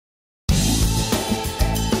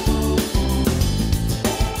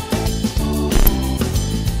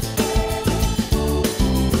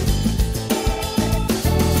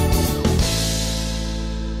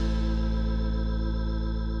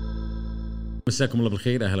مساكم الله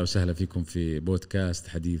بالخير، أهلا وسهلا فيكم في بودكاست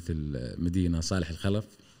حديث المدينة. صالح الخلف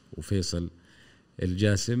وفيصل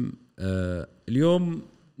الجاسم. اليوم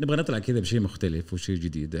نبغى نطلع كذا بشيء مختلف وشيء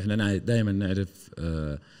جديد. احنا دائما نعرف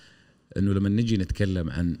انه لما نجي نتكلم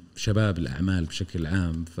عن شباب الأعمال بشكل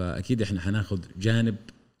عام فأكيد احنا حناخذ جانب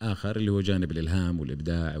آخر اللي هو جانب الإلهام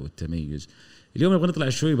والإبداع والتميز. اليوم نبغى نطلع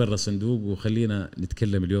شوي برا الصندوق وخلينا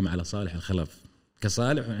نتكلم اليوم على صالح الخلف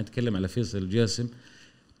كصالح، ونتكلم على فيصل الجاسم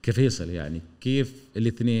كفيصل. يعني كيف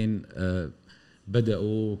الاثنين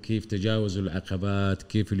بدأوا، كيف تجاوزوا العقبات،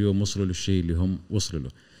 كيف اليوم وصلوا للشيء اللي هم وصلوا له.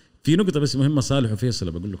 في نقطة بس مهمة صالح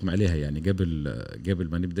وفيصل بقول لكم عليها، يعني قبل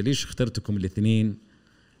ما نبدأ، ليش اخترتكم الاثنين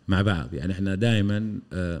مع بعض؟ يعني احنا دائما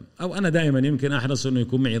او انا دائما يمكن احرص انه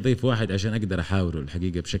يكون معي ضيف واحد عشان اقدر احاوره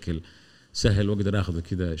الحقيقة بشكل سهل، واقدر اخذه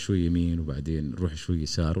كذا شوي يمين وبعدين نروح شوي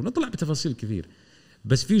يسار ونطلع بتفاصيل كثير.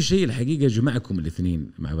 بس في شيء الحقيقة جمعكم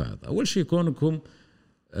الاثنين مع بعض. اول شيء كونكم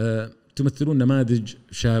تمثلون نماذج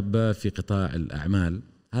شابة في قطاع الأعمال،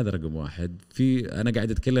 هذا رقم واحد. أنا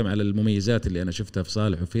قاعد أتكلم على المميزات اللي أنا شفتها في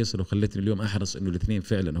صالح وفيصل وخلتني اليوم أحرص إنه الاثنين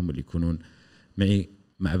فعلا هم اللي يكونون معي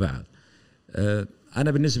مع بعض.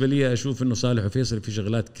 أنا بالنسبة لي أشوف إنه صالح وفيصل في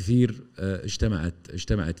شغلات كثير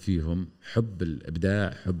اجتمعت فيهم: حب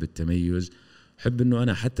الإبداع، حب التميز، حب إنه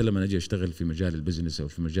أنا حتى لما أجي أشتغل في مجال البزنس أو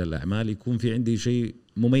في مجال الأعمال يكون في عندي شيء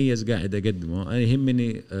مميز قاعد أقدمه. أنا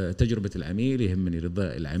يهمني تجربة العميل، يهمني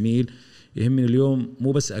رضاء العميل، يهمني اليوم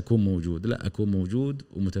مو بس أكون موجود، لا أكون موجود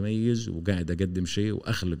ومتميز وقاعد أقدم شيء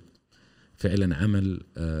وأخلق فعلا عمل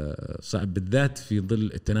صعب، بالذات في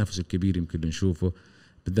ظل التنافس الكبير يمكن نشوفه،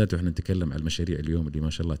 بالذات وإحنا نتكلم على المشاريع اليوم اللي ما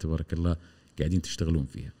شاء الله تبارك الله قاعدين تشتغلون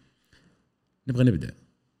فيها. نبغى نبدأ.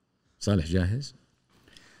 صالح جاهز؟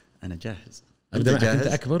 أنا جاهز. أبدأ معك أنت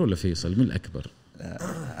أكبر ولا فيصل؟ من الأكبر؟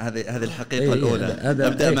 هذه الحقيقة الأولى.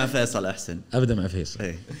 أبدأ مع فيصل أحسن. أبدأ مع فيصل.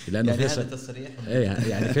 لأنه يعني فيصل هذا تصريح.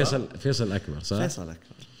 يعني فيصل أكبر، صح؟ فيصل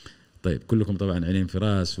أكبر. طيب كلكم طبعا عينين في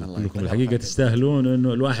راس، وكلكم الحقيقة تستاهلون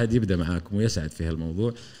إنه الواحد يبدأ معاكم ويسعد في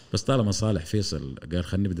هالموضوع. بس طالما صالح فيصل قال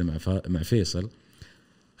خلينا نبدأ مع فيصل،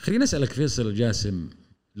 خلينا نسألك فيصل الجاسم،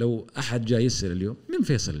 لو أحد جاي يسأل اليوم من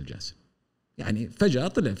فيصل الجاسم، يعني فجأة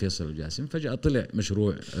طلع فيصل الجاسم، فجأة طلع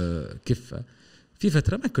مشروع كفة. في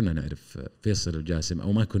فترة ما كنا نعرف فيصل الجاسم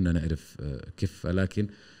أو ما كنا نعرف كفة، لكن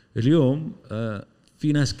اليوم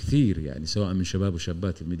في ناس كثير يعني سواء من شباب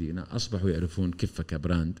وشابات المدينة أصبحوا يعرفون كفة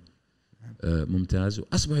كبراند ممتاز،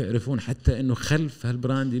 وأصبحوا يعرفون حتى أنه خلف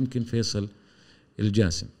هالبراند يمكن فيصل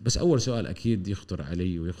الجاسم. بس أول سؤال أكيد يخطر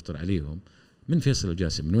علي ويخطر عليهم: من فيصل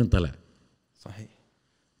الجاسم؟ من وين طلع؟ صحيح.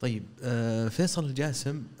 طيب فيصل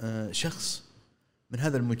الجاسم شخص من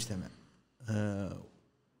هذا المجتمع،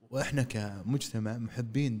 وإحنا كمجتمع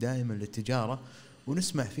محبين دائما للتجارة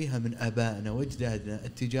ونسمع فيها من آبائنا وأجدادنا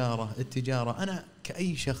التجارة. أنا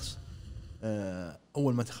كأي شخص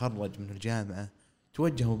أول ما تخرج من الجامعة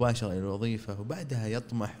توجه مباشرة إلى الوظيفة، وبعدها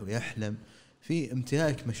يطمح ويحلم في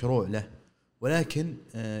امتلاك مشروع له، ولكن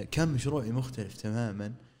كان مشروعي مختلف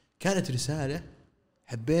تماما. كانت رسالة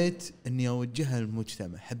حبيت أني أوجهها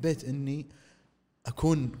للمجتمع، حبيت أني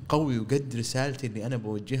أكون قوي وقد رسالتي اللي أنا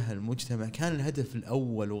بوجهها للمجتمع. كان الهدف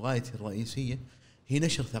الأول وغايتي الرئيسية هي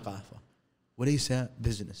نشر ثقافة وليس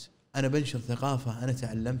بزنس. أنا بنشر ثقافة أنا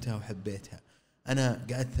تعلمتها وحبيتها. أنا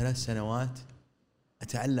قعدت 3 سنوات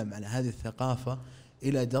أتعلم على هذه الثقافة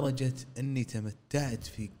إلى درجة أني تمتعت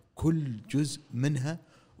في كل جزء منها،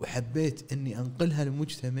 وحبيت أني أنقلها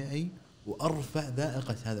لمجتمعي وأرفع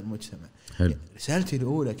ذائقة هذا المجتمع. حلو. رسالتي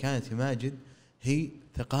الأولى كانت يا ماجد هي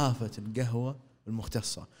ثقافة القهوة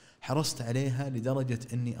المختصة. حرصت عليها لدرجة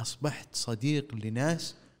أني أصبحت صديق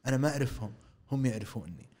لناس أنا ما أعرفهم، هم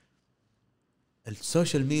يعرفوني.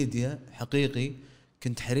 السوشيال ميديا حقيقي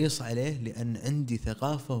كنت حريص عليه لأن عندي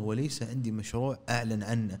ثقافة وليس عندي مشروع أعلن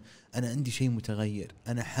عنه. أنا عندي شيء متغير،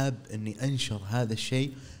 أنا حاب أني أنشر هذا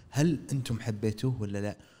الشيء. هل أنتم حبيتوه ولا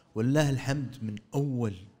لا؟ والله الحمد من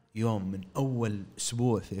أول يوم، من أول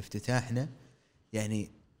أسبوع في افتتاحنا، يعني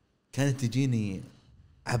كانت تجيني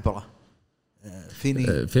عبرة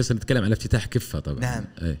فيني. فيصل نتكلم على افتتاح كفة طبعا. نعم،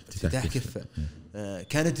 افتتاح كفة.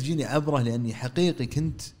 كانت تجيني عبرة لأني حقيقي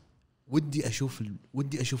كنت ودي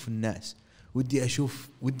أشوف الناس،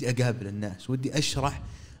 ودي أقابل الناس، ودي أشرح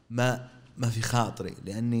ما في خاطري،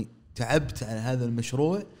 لأني تعبت على هذا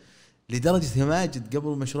المشروع لدرجة يا ماجد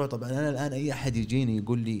قبل المشروع. طبعا أنا الآن أي أحد يجيني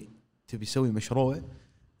يقول لي تبي تسوي مشروع،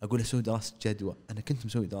 أقول أسوي دراسة جدوى. أنا كنت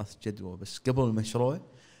مسوي دراسة جدوى بس قبل المشروع،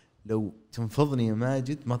 لو تنفضني يا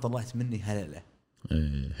ماجد ما طلعت مني هللة.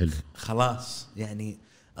 حلو. خلاص يعني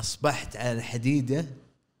أصبحت على الحديدة،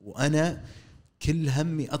 وأنا كل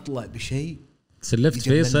همي أطلع بشيء. تسلفت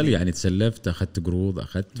فيصل؟ يعني تسلفت، أخذت قروض،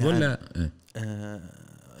 أخذت؟ نعم. ولا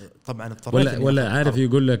طبعا ولا عارف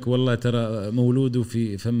يقول لك والله ترى مولوده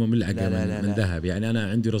في فمه ملعقة من ذهب. يعني أنا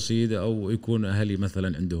عندي رصيد، أو يكون أهلي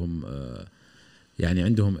مثلا عندهم يعني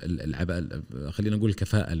عندهم خلينا نقول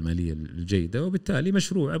الكفاءة المالية الجيدة، وبالتالي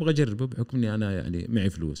مشروع أبغى أجربه بحكم إني أنا يعني معي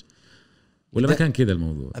فلوس. ولا ما كان كذا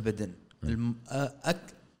الموضوع أبدا.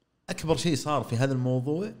 أكبر شيء صار في هذا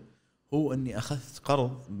الموضوع هو أني أخذت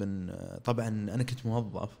قرض من، طبعا أنا كنت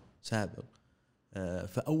موظف سابق،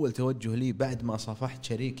 فأول توجه لي بعد ما صافحت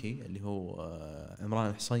شريكي اللي هو عمران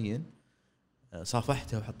الحصين،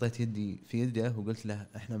 صافحته وحطيت يدي في يده وقلت له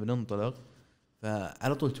إحنا بننطلق.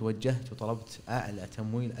 فعلى طول توجهت وطلبت أعلى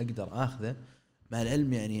تمويل أقدر أخذه، مع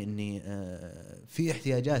العلم يعني أني في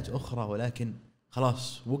احتياجات أخرى، ولكن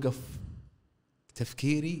خلاص وقف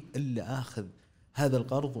تفكيري إلا أخذ هذا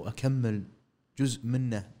القرض وأكمل جزء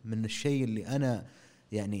منه من الشيء اللي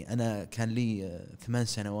أنا كان لي 8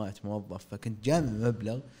 سنوات موظف، فكنت جامع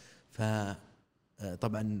مبلغ.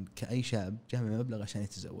 فطبعا كأي شاب جامع مبلغ عشان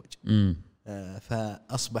يتزوج.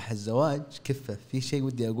 فأصبح الزواج كفة. في شيء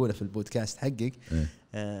ودي أقوله في البودكاست حقك.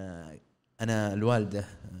 أنا الوالدة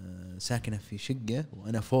ساكنة في شقة،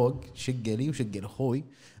 وأنا فوق شقة لي وشقة لأخوي،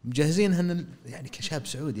 مجهزين يعني كشاب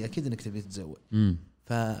سعودي أكيد إنك تبي تتزوج.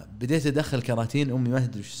 فبديت أدخل كراتين. أمي ما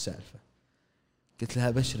تدري وش السالفة. قلت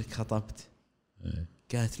لها بشرك خطبت.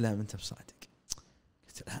 قالت لا ما أنت بصادق.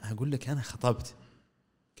 قلت لها أقول لك أنا خطبت.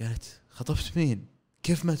 قالت خطبت مين؟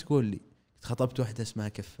 كيف ما تقول لي؟ قلت خطبت واحدة اسمها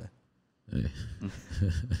كفة.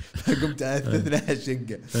 فقمت أثبت لها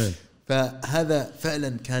الشقة. فهذا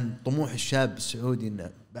فعلا كان طموح الشاب السعودي،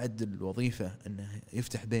 إنه بعد الوظيفة إنه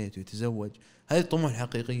يفتح بيت ويتزوج. هذه الطموح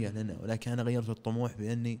الحقيقية لنا. ولكن أنا غيرت الطموح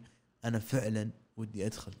بأني أنا فعلا ودي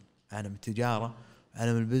أدخل عالم التجارة،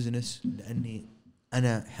 عالم البزنس، لأني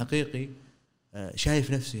أنا حقيقي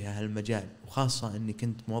شايف نفسي في هالمجال، وخاصة أني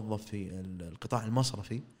كنت موظف في القطاع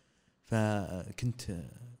المصرفي، فكنت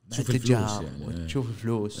مع التجار يعني وتشوف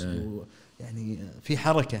الفلوس يعني في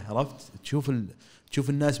حركة، عرفت؟ تشوف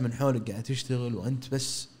الناس من حولك قاعد تشتغل وأنت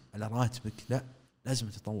بس على راتبك. لا، لازم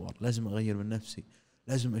أتطور، لازم أغير من نفسي،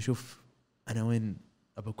 لازم أشوف أنا وين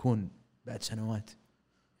أبكون بعد سنوات.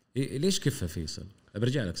 ليش كفة فيصل؟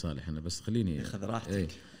 برجع لك صالح أنا، بس خليني خذ راحتك.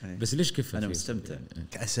 بس ليش كفة؟ أنا مستمتع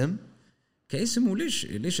يعني كاسم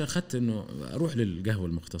وليش أخذت إنه أروح للقهوة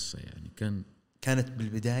المختصة؟ يعني كانت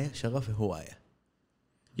بالبداية شغفي هواية.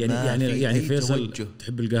 يعني فيصل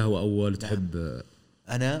تحب القهوة أول؟ تحب؟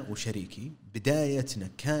 أنا وشريكي بدايتنا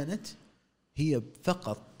كانت هي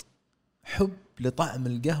فقط حب لطعم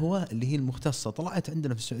القهوة اللي هي المختصة. طلعت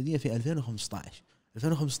عندنا في السعودية في 2015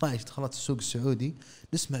 دخلت السوق السعودي،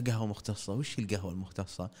 نسمع قهوة مختصة. وش هي القهوة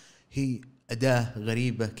المختصة؟ هي أداة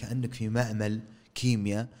غريبة كأنك في معمل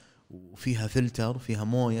كيمياء، وفيها فلتر، فيها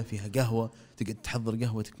موية، فيها قهوة، تقعد تحضر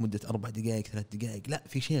قهوتك مدة 4 دقائق 3 دقائق. لا،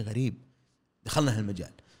 في شيء غريب. دخلنا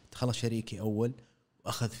هالمجال، دخل شريكي أول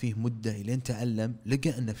وأخذ فيه مدة إلين تعلم،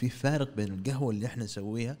 لقى أن في فارق بين القهوة اللي إحنا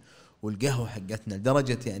نسويها والقهوة حقتنا،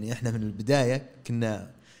 لدرجة يعني إحنا من البداية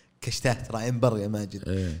كنا كشتات راعين بر يا ماجد.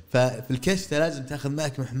 ففي الكشتة لازم تأخذ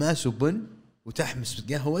معك محماس وبن وتحمس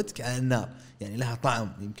قهوتك على النار، يعني لها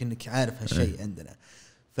طعم، يمكنك عارف هالشيء عندنا.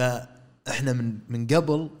 فإحنا من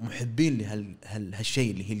قبل محبين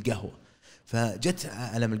لهالشيء اللي هي القهوة. فجت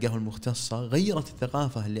عالم القهوة المختصة، غيرت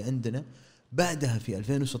الثقافة اللي عندنا. بعدها في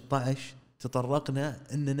 2016 تطرقنا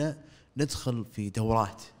أننا ندخل في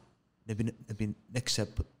دورات، نبي نكسب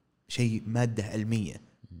شيء مادة علمية.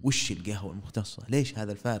 وش القهوة المختصة؟ ليش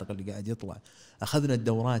هذا الفارق اللي قاعد يطلع؟ أخذنا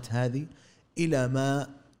الدورات هذه إلى ما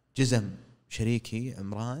جزم شريكي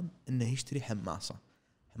عمران أنه يشتري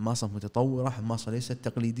حماصة متطورة، حماصة ليست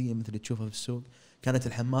تقليدية مثل تشوفها في السوق. كانت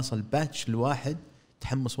الحماصة الباتش الواحد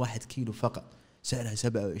تحمص 1 كيلو فقط، سعرها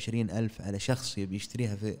 27,000 على شخص يبي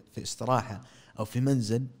يشتريها في استراحة أو في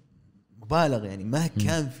منزل. مبالغ يعني. ما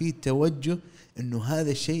كان في توجه إنه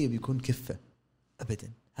هذا الشيء بيكون كفة أبدا.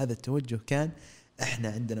 هذا التوجه كان إحنا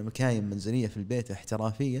عندنا مكاين منزلية في البيت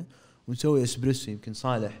احترافية ونسوي اسبريسو. يمكن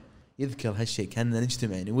صالح يذكر هالشيء، كنا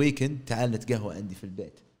نجتمع يعني ويكند، تعال نتقهوى عندي في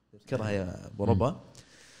البيت، تذكرها يا أبو ربا.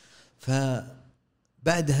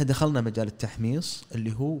 فبعدها دخلنا مجال التحميص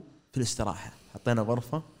اللي هو في الاستراحة. حطينا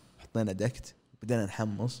غرفة، حطينا دكت، بدأنا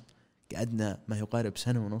نحمص. قعدنا ما يقارب 1.5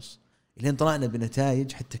 سنة لين طلعنا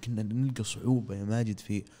بنتائج. حتى كنا نلقى صعوبة يا ماجد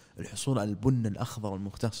في الحصول على البن الأخضر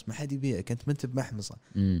المختص، ما حد يبيع، كنت منتب محمصة.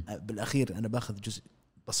 بالأخير أنا باخذ جزء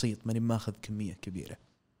بسيط، ماني ماخذ كمية كبيرة.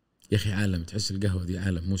 يا أخي عالم، تحس القهوة دي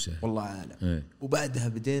عالم مو سهل والله، عالم. وبعدها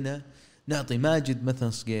بدينا نعطي ماجد مثلا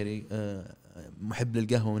صغيري محب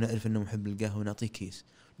للقهوة، ونعرف إنه محب للقهوة، ونعطيه كيس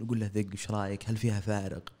نقول له ذق إيش رأيك، هل فيها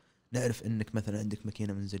فارق؟ نعرف إنك مثلا عندك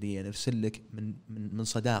ماكينة منزلية، نرسل لك من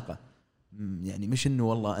صداقة يعني مش إنه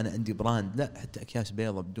والله أنا عندي براند، لا، حتى أكياس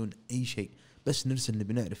بيضة بدون أي شيء، بس نرسل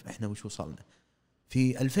نبي نعرف إحنا وش وصلنا.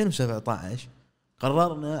 في 2017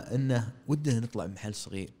 قررنا إنه ودنا نطلع بمحل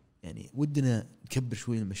صغير، يعني ودنا نكبر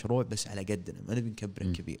شوي المشروع بس على قدنا، ما نبي نكبره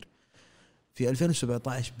كبير. في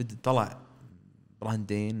 2017 طلع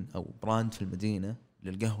براندين أو براند في المدينة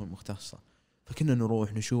للقهوة المختصة، فكنا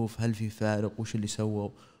نروح نشوف هل في فارق وش اللي سووا،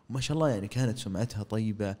 وما شاء الله يعني كانت سمعتها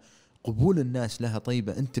طيبة، قبول الناس لها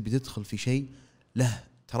طيبة. أنت بتدخل في شيء له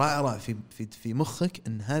ترعرع في مخك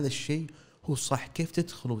إن هذا الشيء هو صح. كيف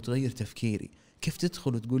تدخل وتغير تفكيري؟ كيف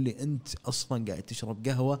تدخل وتقول لي أنت أصلا قاعد تشرب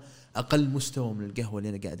قهوة أقل مستوى من القهوة اللي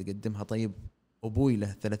أنا قاعد أقدمها؟ طيب أبوي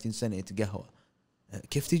له 30 سنة يتقهوى،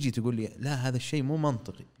 كيف تيجي تقول لي لا هذا الشيء مو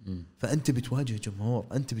منطقي؟ فأنت بتواجه جمهور،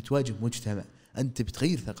 أنت بتواجه مجتمع، أنت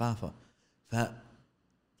بتغير ثقافة.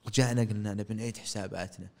 فرجعنا قلنا نبي نعيد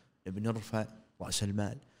حساباتنا، نبي نرفع رأس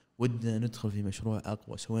المال، ودنا ندخل في مشروع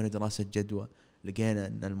أقوى. سوينا دراسة جدوى، لقينا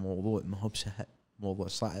أن الموضوع ما هو بسهل، موضوع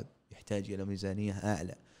صعب يحتاج إلى ميزانية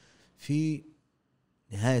أعلى. في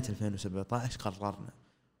نهاية 2017 قررنا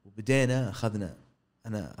وبدينا،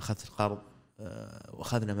 أنا أخذت القرض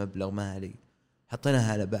وأخذنا مبلغ مالي،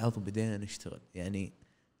 حطيناها على بعض وبدينا نشتغل. يعني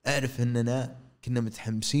أعرف أننا كنا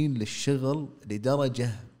متحمسين للشغل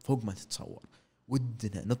لدرجة فوق ما تتصور،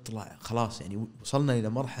 ودنا نطلع خلاص. يعني وصلنا إلى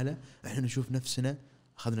مرحلة إحنا نشوف نفسنا،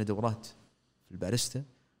 أخذنا دورات في الباريستا،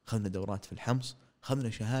 أخذنا دورات في الحمص، أخذنا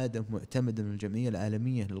شهادة معتمدة من الجمعية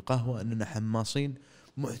العالمية للقهوة أننا حماصين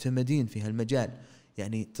معتمدين في هالمجال.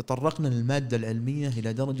 يعني تطرقنا للمادة العلمية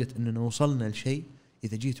إلى درجة أننا وصلنا لشيء،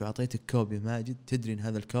 إذا جيت وعطيتك كوب يا ماجد تدري أن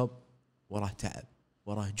هذا الكوب وراه تعب،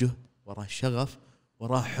 وراه جهد، وراه شغف،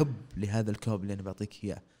 وراه حب لهذا الكوب اللي أنا بعطيك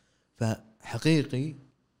إياه. فحقيقي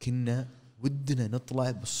كنا ودنا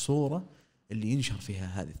نطلع بالصورة اللي ينشر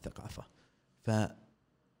فيها هذه الثقافة.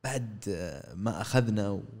 فبعد ما أخذنا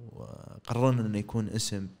وقررنا أن يكون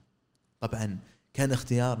اسم، طبعا كان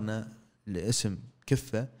اختيارنا لاسم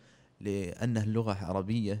كفة لأنه اللغة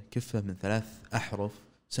عربية، كفة من 3 أحرف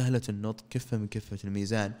سهلة النطق، كفة من كفة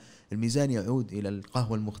الميزان. الميزان يعود إلى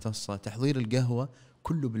القهوة المختصة، تحضير القهوة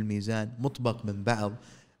كله بالميزان، مطبق من بعض.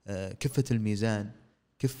 كفة الميزان،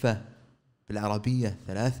 كفة بالعربية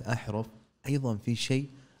 3 أحرف، أيضا في شيء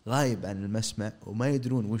غايب عن المسمع وما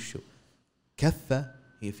يدرون وشو. كفة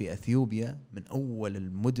هي في أثيوبيا من أول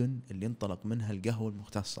المدن اللي انطلق منها القهوة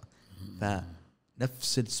المختصة،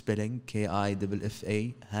 فنفس السبيلنج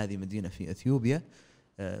KIFFA، هذه مدينة في أثيوبيا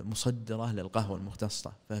مصدرة للقهوة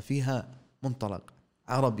المختصة، ففيها منطلق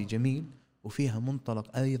عربي جميل وفيها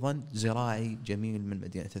منطلق أيضا زراعي جميل من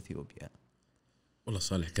مدينة أثيوبيا. والله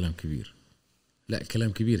صالح كلام كبير، لا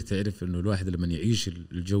كلام كبير. تعرف إنه الواحد لما يعيش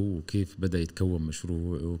الجو وكيف بدأ يتكون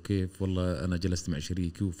مشروع، وكيف والله أنا جلست مع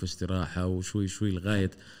شريكي وفي استراحة وشوي شوي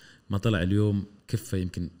لغاية ما طلع اليوم كفة.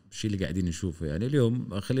 يمكن الشيء اللي قاعدين نشوفه يعني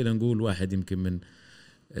اليوم، خلينا نقول واحد يمكن من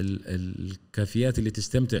الكافيات اللي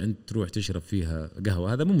تستمتع أنت تروح تشرب فيها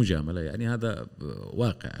قهوة. هذا مو مجاملة، يعني هذا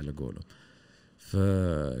واقع على قوله.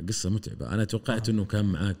 فقصة متعبة. أنا توقعت أنه كان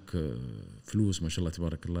معاك فلوس ما شاء الله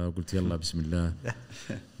تبارك الله، وقلت يلا بسم الله،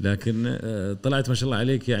 لكن طلعت ما شاء الله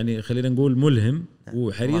عليك، يعني خلينا نقول ملهم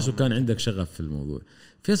وحريص، وكان عندك شغف في الموضوع.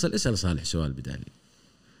 فيصل اسأل صالح سؤال بدالي،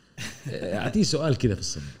 أعطيه سؤال كذا في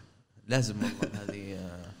الصمت. لازم والله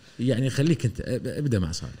هذه يعني خليك أنت ابدأ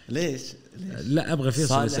مع صالح. ليش؟ لا أبغى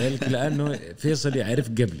فيصل يسألك، لأنه فيصل يعرف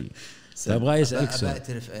قبلي، فأبغى يسألك سؤال.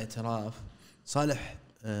 أعترف اعتراف، صالح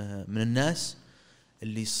من الناس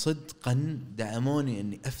اللي صدقا دعموني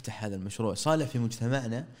أني أفتح هذا المشروع. صالح في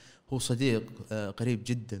مجتمعنا هو صديق قريب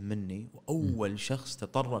جدا مني، وأول شخص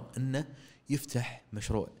تطرق أنه يفتح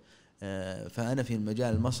مشروع. فأنا في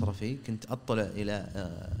المجال المصرفي كنت أطلع إلى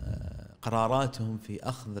قراراتهم في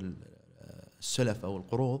أخذ السلف أو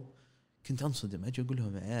القروض، كنت أنصدم، أجي أقول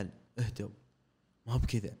لهم يا عيال اهدوا، ما هو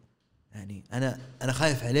بكذا، يعني أنا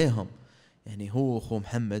خايف عليهم. يعني هو أخو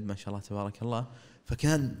محمد ما شاء الله تبارك الله،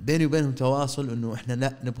 فكان بيني وبينهم تواصل إنه إحنا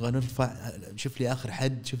لا نبغى نرفع، شوف لي آخر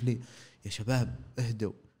حد، شوف لي يا شباب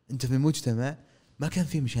اهدوا. أنت في مجتمع ما كان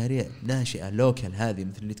فيه مشاريع ناشئة لوكال هذه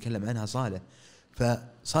مثل اللي يتكلم عنها صالح.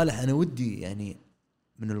 فصالح أنا ودي يعني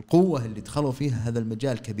من القوة اللي دخلوا فيها هذا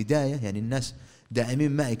المجال كبداية، يعني الناس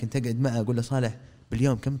داعمين معي، كنت أقعد معه أقول له صالح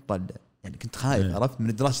باليوم كم تطلع؟ يعني كنت خايف، عرفت،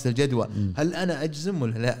 من دراسة الجدوى هل أنا أجزم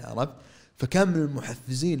ولا لا، عرفت. فكان من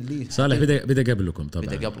المحفزين لي. صالح بدأ قبلكم طبعا،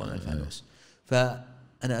 بدأ قبلنا الفانوس.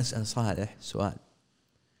 فأنا أسأل صالح سؤال،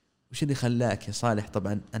 وش اللي خلاك يا صالح؟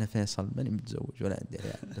 طبعا أنا فيصل ماني متزوج ولا عندي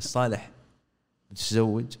عيال، بس صالح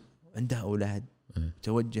متزوج وعنده أولاد،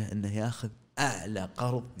 توجه أنه يأخذ أعلى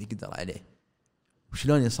قرض يقدر عليه.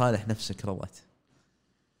 وشلون يا صالح نفسك رضت؟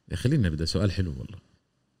 خلينا نبدأ. سؤال حلو والله.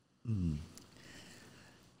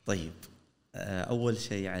 طيب أول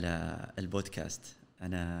شيء على البودكاست،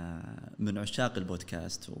 أنا من عشاق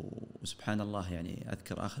البودكاست، وسبحان الله يعني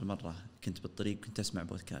أذكر آخر مرة كنت بالطريق كنت أسمع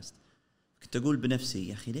بودكاست، كنت أقول بنفسي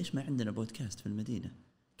يا أخي ليش ما عندنا بودكاست في المدينة؟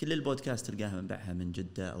 كل البودكاست تلقاها منبعها من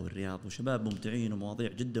جدة أو الرياض، وشباب مبدعين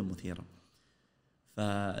ومواضيع جدا مثيرة.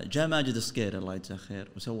 فجاء ماجد الصقير الله يجزاه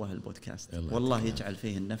خير وسوى هالبودكاست، والله يجعل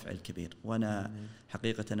فيه النفع الكبير. وانا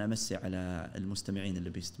حقيقه امسي على المستمعين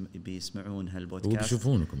اللي بيسمعون هالبودكاست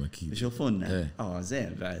وبيشوفونكم اكيد بيشوفونا.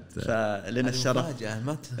 زين بعد فلنا الشرف.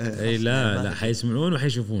 اي لا حيسمعون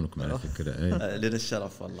وحيشوفونكم على فكره. لنا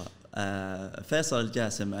الشرف والله. فيصل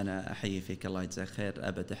الجاسم انا احيي فيك الله يجزاك خير.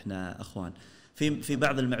 ابد احنا اخوان. في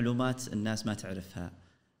بعض المعلومات الناس ما تعرفها.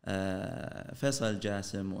 فيصل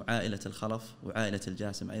الجاسم وعائلة الخلف وعائلة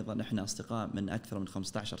الجاسم أيضا إحنا أصدقاء من أكثر من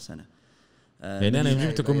 15 سنة. يعني أنا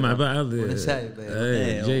جبتكم مع بعض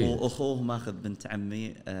وأخوه ماخذ بنت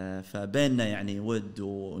عمي. فبيننا يعني ود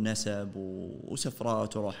ونسب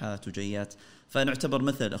وسفرات وروحات وجيات، فنعتبر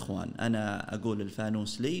مثل أخوان. أنا أقول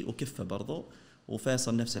الفانوس لي وكفة برضو،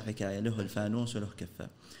 وفيصل نفس الحكاية، له الفانوس وله كفة.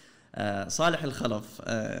 صالح الخلف.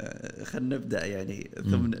 خلينا نبدأ يعني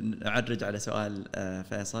ثم نعرج على سؤال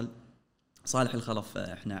فيصل. صالح الخلف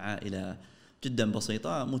احنا عائلة جدا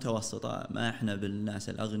بسيطة متوسطة، ما احنا بالناس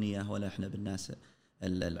الأغنياء ولا احنا بالناس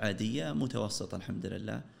العادية، متوسطة الحمد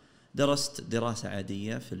لله. درست دراسة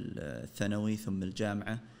عادية في الثانوي ثم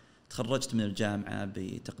الجامعة، تخرجت من الجامعة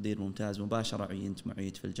بتقدير ممتاز مباشرة، عينت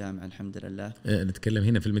معيد في الجامعة الحمد لله. نتكلم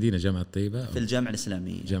هنا في المدينة جامعة طيبة في الجامعة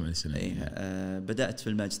الإسلامية. الجامعة الإسلامية. بدأت في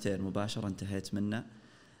الماجستير مباشرة، انتهيت منه.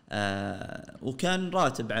 وكان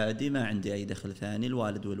راتب عادي، ما عندي أي دخل ثاني.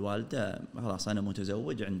 الوالد والوالدة خلاص أنا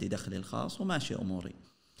متزوج، عندي دخلي الخاص وماشي أموري.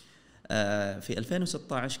 في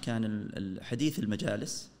 2016 كان الحديث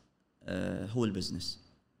المجالس هو البزنس.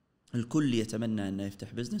 الكل يتمنى أنه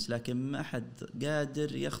يفتح بزنس، لكن ما أحد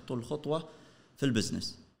قادر يخطو الخطوة في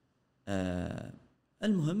البزنس.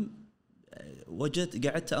 المهم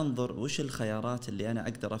قعدت أنظر وش الخيارات اللي أنا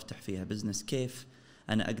أقدر أفتح فيها بزنس، كيف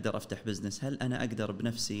أنا أقدر أفتح بزنس، هل أنا أقدر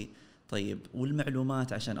بنفسي؟ طيب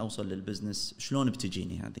والمعلومات عشان أوصل للبزنس شلون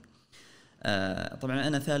بتجيني هذه؟ طبعا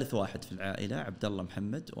أنا ثالث واحد في العائلة، عبد الله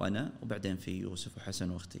محمد وأنا، وبعدين في يوسف وحسن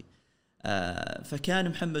وأختي. فكان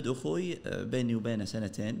محمد أخوي بيني وبينه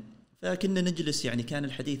سنتين، فكنا نجلس يعني كان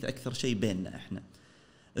الحديث أكثر شيء بيننا إحنا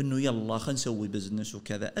إنه يلا خلينا نسوي بزنس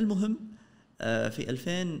وكذا. المهم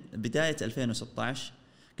في بداية 2016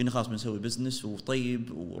 كنا خلاص بنسوي بزنس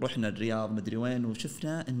وطيب، ورحنا الرياض مدري وين،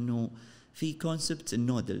 وشفنا إنه في كونسبت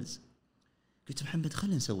النودلز. قلت محمد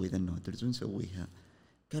خلينا نسوي ذا النودلز ونسويها.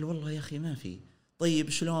 قال والله يا أخي ما في. طيب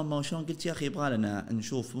شلون ما وشلون؟ قلت يا أخي يبغى لنا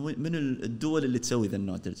نشوف من الدول اللي تسوي ذا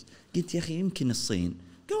النودلز. قلت يا أخي يمكن الصين.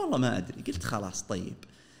 قال والله ما أدري. قلت خلاص طيب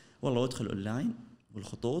والله ادخل أونلاين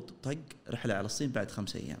والخطوط طق رحلة على الصين بعد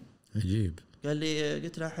 5 أيام. عجيب. قال لي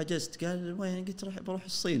قلت له حجزت. قال وين؟ قلت بروح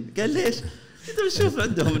الصين. قال ليش؟ قلت بشوف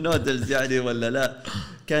عندهم نودلز يعني ولا لا.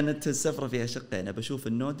 كانت السفرة فيها شقين، بشوف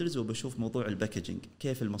النودلز وبشوف موضوع الباكجينج،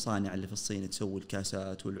 كيف المصانع اللي في الصين تسوي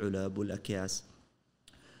الكاسات والعلب والأكياس.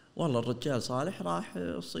 والله الرجال صالح راح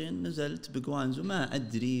الصين، نزلت بقوانزو ما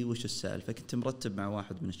أدري وش السالفة، كنت مرتب مع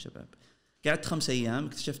واحد من الشباب. قعدت 5 أيام،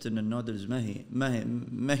 اكتشفت أن النودلز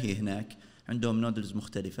ما هي هناك، عندهم نودلز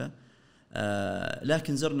مختلفة.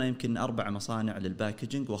 لكن زرنا يمكن 4 مصانع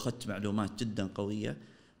للباكجينج، واخذت معلومات جدا قوية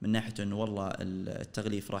من ناحية أنه والله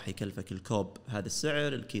التغليف راح يكلفك الكوب هذا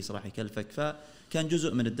السعر، الكيس راح يكلفك. فكان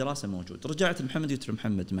جزء من الدراسة موجود. رجعت لمحمد قلت له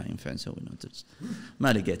محمد ما ينفع نسوي نودلز،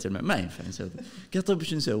 ما لقيت ما ينفع نسوي. قال طيب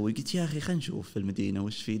وش نسوي؟ قلت يا أخي خلينا نشوف في المدينة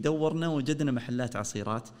وش في. دورنا وجدنا محلات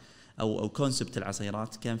عصيرات أو كونسبت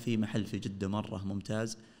العصيرات. كان في محل في جدة مرة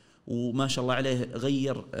ممتاز وما شاء الله عليه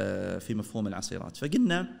غير في مفهوم العصيرات.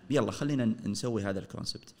 فقلنا يلا خلينا نسوي هذا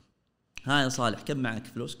الكونسبت. ها يا صالح كم معك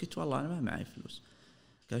فلوس؟ قلت والله أنا ما معي فلوس.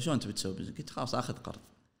 قال شلون تبي تسوي؟ قلت خلاص أخذ قرض.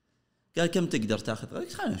 قال كم تقدر تأخذ؟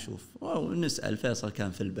 قلت خلينا نشوف ونسأل. فيصل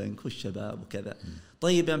كان في البنك والشباب وكذا.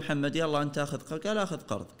 طيب يا محمد يلا أنت أخذ قرض. قال أخذ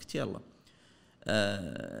قرض. قلت يلا.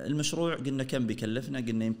 المشروع قلنا كم بيكلفنا؟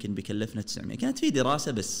 قلنا يمكن بيكلفنا 900. كانت في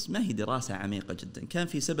دراسة بس ما هي دراسة عميقة جدا. كان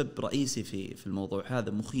في سبب رئيسي في الموضوع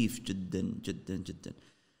هذا مخيف جدا جدا جدا.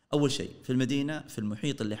 أول شيء في المدينة في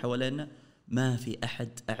المحيط اللي حوالينا ما في أحد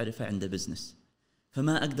أعرفه عنده بزنس،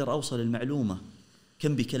 فما أقدر أوصل المعلومة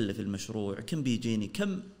كم بيكلف المشروع، كم بيجيني،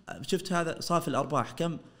 كم شفت هذا صافي الأرباح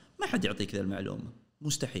كم. ما حد يعطيك ذا المعلومة،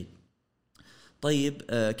 مستحيل. طيب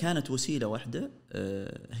كانت وسيلة واحدة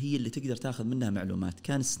هي اللي تقدر تاخذ منها معلومات.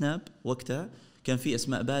 كان سناب وقتها كان في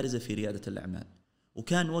أسماء بارزة في ريادة الأعمال،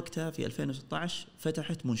 وكان وقتها في 2016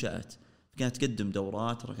 فتحت منشآت، كانت تقدم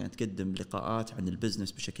دورات، كانت تقدم لقاءات عن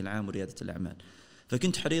البزنس بشكل عام وريادة الأعمال.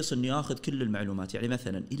 فكنت حريص اني اخذ كل المعلومات. يعني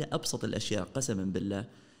مثلا الى ابسط الاشياء، قسما بالله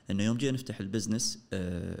انه يوم جينا نفتح البزنس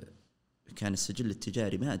كان السجل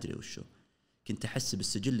التجاري ما ادري وشو، كنت احسب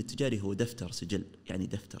السجل التجاري هو دفتر سجل، يعني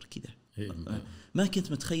دفتر كذا. ما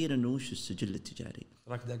كنت متخيل انه وش السجل التجاري.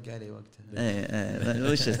 راك دق علي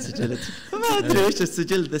وقتها وش السجل ما ادري وش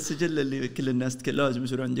السجل ذا، السجل اللي كل الناس لازم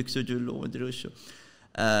يصير عندك سجل وما ادري وشو.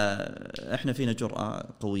 احنا فينا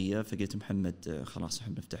جرأة قوية، فقلت محمد خلاص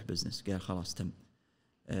احنا نفتح بزنس. قال خلاص تم.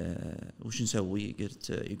 وش نسوي؟ قلت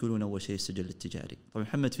يقولون اول شيء السجل التجاري. طبعا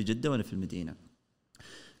محمد في جدة وانا في المدينة.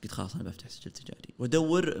 قلت خلاص انا بفتح سجل تجاري،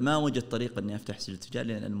 وادور ما وجدت طريقة اني افتح سجل تجاري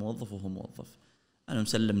لان الموظف وهو موظف. انا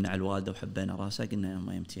مسلمنا على الوالده وحبينا راسها، قلنا يا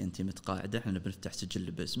ما يمتي انت متقاعده، احنا بنفتح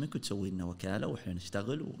سجل باسمك وتسوي لنا وكاله واحنا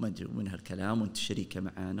نشتغل وما ادري من هالكلام وانت شريكه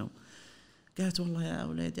معانا. قالت والله يا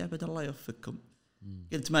اولادي ابد الله يوفقكم.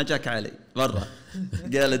 قلت ما جاك علي برا.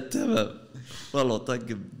 قالت تمام. والله طق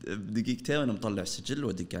بدقيقتين وانا مطلع السجل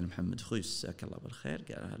ودق على محمد اخوي جزاك الله بالخير.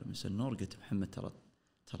 قال هلا مساء النور. قلت محمد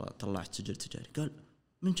ترى طلعت سجل تجاري. قال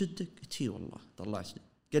من جدك؟ قلت والله طلعت.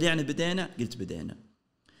 قال يعني بدينا؟ قلت بدينا.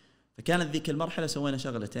 فكانت ذيك المرحلة سوينا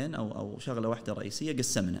شغلتين أو شغلة واحدة رئيسية،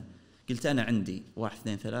 قسمنا. قلت أنا عندي 1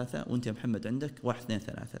 2 3 وأنت يا محمد عندك 1 2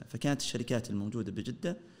 3. فكانت الشركات الموجودة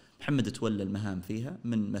بجدة محمد تولى المهام فيها،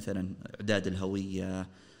 من مثلا إعداد الهوية،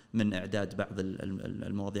 من إعداد بعض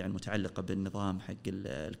المواضيع المتعلقة بالنظام حق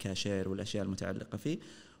الكاشير والأشياء المتعلقة فيه،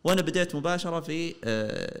 وأنا بديت مباشرة في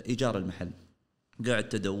إيجار المحل.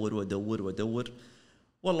 قاعد أدور وأدور وأدور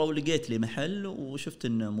والله، ولقيت لي محل وشفت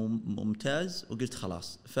انه ممتاز وقلت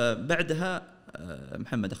خلاص. فبعدها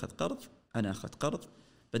محمد اخذ قرض، انا اخذت قرض،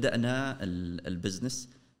 بدأنا البزنس.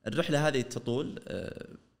 الرحلة هذه تطول،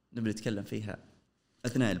 نبي نتكلم فيها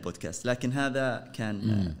اثناء البودكاست، لكن هذا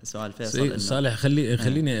كان سؤال فيصل. صالح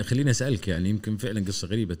خليني اسالك، يعني يمكن فعلا قصه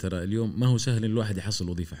غريبه. ترى اليوم ما هو سهل ان الواحد يحصل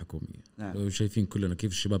وظيفه حكوميه. نعم. شايفين كلنا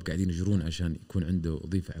كيف الشباب قاعدين يجرون عشان يكون عنده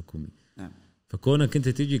وظيفه حكوميه. نعم. فكونك انت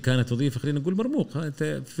تيجي كانت وظيفه خلينا نقول مرموقه،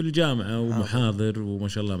 انت في الجامعه ومحاضر وما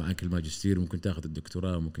شاء الله معك الماجستير وممكن تاخذ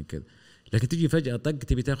الدكتوراه وممكن كذا، لكن تيجي فجاه طق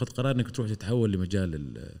تبي تاخذ قرار انك تروح تتحول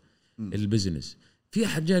لمجال البزنس. في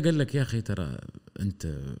احد جاء قال لك يا اخي ترى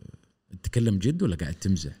انت تتكلم جد ولا قاعد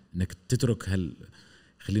تمزح انك تترك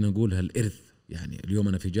خلينا نقول هالارث؟ يعني اليوم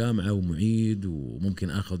انا في جامعه ومعيد وممكن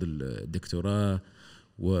اخذ الدكتوراه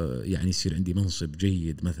ويعني يصير عندي منصب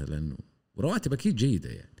جيد مثلا ورواتب اكيد جيده،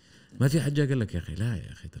 يعني ما في حد جاء قال لك يا اخي لا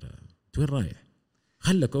يا اخي ترى وين رايح؟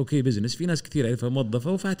 خلك اوكي بزنس. في ناس كثير عارفها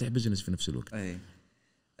موظفه وفاتح بزنس في نفس الوقت. اي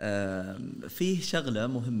فيه شغله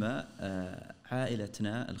مهمه.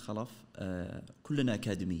 عائلتنا الخلف كلنا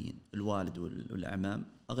اكاديميين، الوالد والاعمام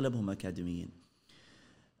اغلبهم اكاديميين.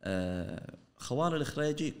 خوال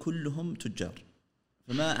الخريجي كلهم تجار،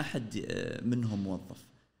 فما احد منهم موظف.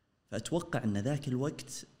 فاتوقع ان ذاك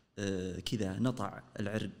الوقت كذا نطع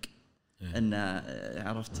العرق، ان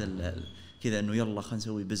عرفت كذا انه يلا خلينا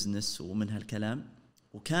نسوي بزنس ومن هالكلام.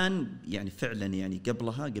 وكان يعني فعلا يعني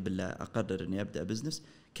قبل لا اقرر اني ابدا بزنس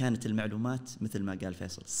كانت المعلومات مثل ما قال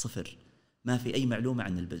فيصل صفر، ما في اي معلومه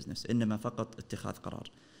عن البزنس، انما فقط اتخاذ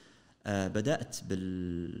قرار. بدات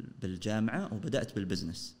بالجامعه وبدات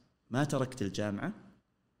بالبزنس، ما تركت الجامعه.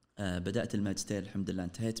 بدات الماجستير الحمد لله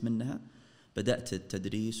انتهيت منها، بدات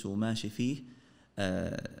التدريس وماشي فيه.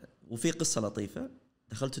 وفي قصه لطيفه،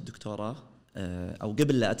 دخلت الدكتوراه أو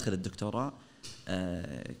قبل لا أدخل الدكتوراه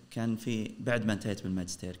كان في بعد ما انتهيت من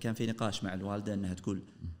الماجستير كان في نقاش مع الوالدة أنها تقول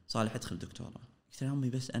صالح ادخل دكتوراه. قلت لها أمي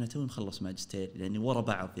بس أنا توي مخلص ماجستير لأني ورا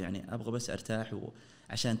بعض، يعني أبغى بس أرتاح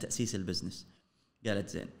عشان تأسيس البزنس. قالت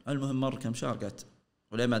زين. المهم مر كم شهر قالت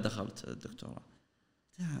وليه ما دخلت الدكتوراه؟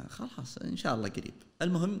 خلاص إن شاء الله قريب.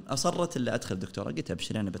 المهم أصرت اللي أدخل دكتوراه، قلت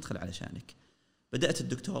أبشر أنا بدخل علشانك. بدأت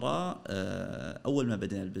الدكتوراه أول ما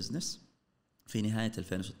بدأنا البزنس في نهاية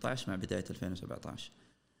 2016 مع بداية 2017.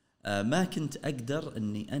 ما كنت أقدر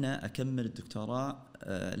أني أنا أكمل الدكتوراه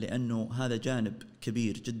لأنه هذا جانب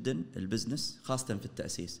كبير جدا البزنس، خاصة في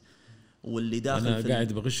التأسيس واللي داخل. أنا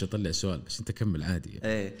قاعد بغش أطلع سؤال بس أنت كمل عادي.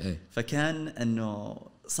 إيه. فكان أنه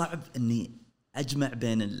صعب أني أجمع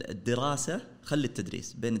بين الدراسة، خلي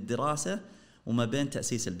التدريس بين الدراسة وما بين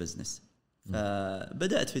تأسيس البزنس.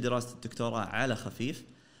 فبدأت في دراسة الدكتوراه على خفيف،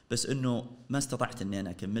 بس انه ما استطعت اني انا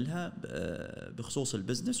اكملها بخصوص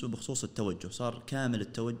البزنس وبخصوص التوجه. صار كامل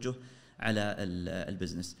التوجه على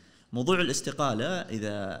البزنس. موضوع الاستقالة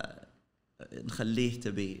اذا نخليه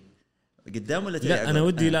تبي قدام ولا تبي؟ لا انا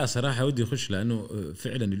ودي لا صراحة ودي اخش، لانه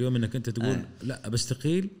فعلا اليوم انك انت تقول لا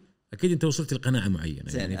بستقيل، اكيد انت وصلت لقناعة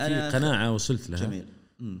معينة، يعني في قناعة وصلت لها. جميل.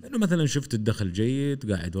 انه مثلا شفت الدخل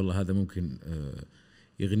جيد، قاعد والله هذا ممكن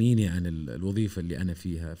يغنيني عن الوظيفة اللي أنا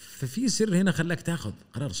فيها. ففي سر هنا خلاك تاخذ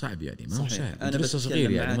قرار صعب يعني، ما هو سهل. أنت لسه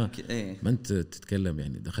صغير يعني، ما أنت تتكلم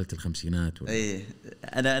يعني دخلت الخمسينات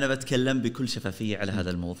أنا بتكلم بكل شفافية على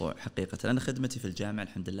هذا الموضوع. حقيقة أنا خدمتي في الجامعة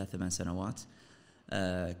الحمد لله 8 سنوات،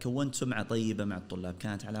 كونت سمعة طيبة مع الطلاب،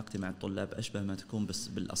 كانت علاقتي مع الطلاب أشبه ما تكون بس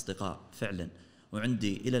بالأصدقاء فعلا.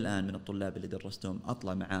 وعندي إلى الآن من الطلاب اللي درستهم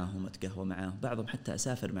أطلع معاهم، أتقهوى معاهم، بعضهم حتى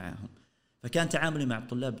أسافر معاهم. فكان تعاملي مع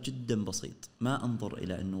الطلاب جدا بسيط، ما أنظر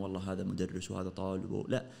إلى أنه والله هذا مدرس وهذا طالب،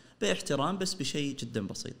 لا، باحترام بس بشيء جدا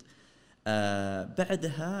بسيط.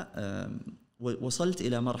 بعدها وصلت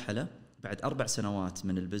إلى مرحلة بعد 4 سنوات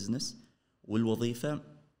من البزنس والوظيفة،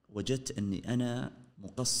 وجدت أني أنا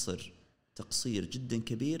مقصر تقصير جدا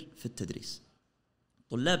كبير في التدريس.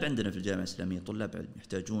 طلاب عندنا في الجامعة الإسلامية طلاب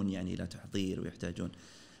يحتاجون يعني إلى تحضير ويحتاجون،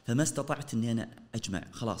 فما استطعت أني أنا أجمع.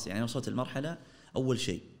 خلاص يعني وصلت المرحلة، أول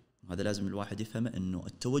شيء هذا لازم الواحد يفهمه، أنه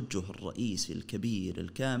التوجه الرئيسي الكبير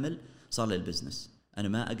الكامل صار للبزنس. أنا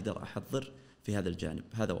ما أقدر أحضر في هذا الجانب،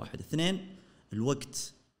 هذا واحد. 2،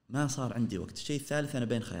 الوقت، ما صار عندي وقت. الشيء الثالث، أنا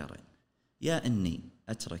بين خيارين، يا أني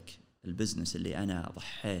أترك البزنس اللي أنا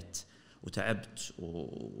ضحيت وتعبت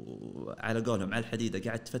وعلى قولهم على الحديدة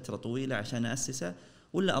قعدت فترة طويلة عشان أسسه،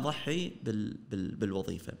 ولا أضحي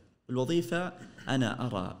بالوظيفة. الوظيفة أنا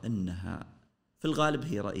أرى أنها في الغالب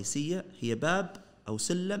هي رئيسية، هي باب أو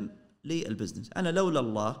سلم للبزنس. أنا لولا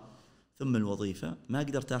الله ثم الوظيفة ما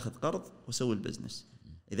أقدر تأخذ قرض وسوي البزنس.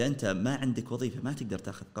 إذا أنت ما عندك وظيفة ما تقدر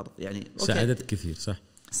تأخذ قرض يعني. ساعدت كثير، صح،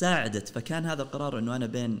 ساعدت. فكان هذا القرار أنه أنا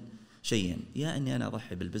بين شيئين، يا أني أنا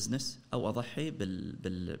أضحي بالبزنس أو أضحي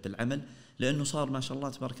بالعمل، لأنه صار ما شاء الله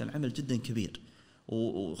تبارك العمل جدا كبير،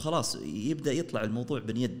 وخلاص يبدأ يطلع الموضوع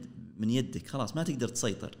من يدك، خلاص ما تقدر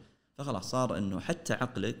تسيطر. فخلاص صار أنه حتى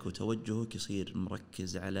عقلك وتوجهك يصير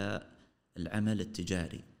مركز على العمل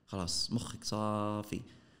التجاري، خلاص مخك صافي،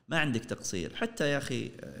 ما عندك تقصير. حتى يا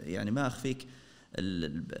أخي يعني ما أخفيك،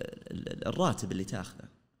 الراتب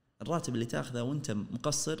اللي تأخذه وانت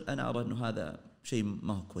مقصر، أنا أرى أنه هذا شيء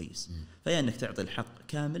ما هو كويس. فيا أنك تعطي الحق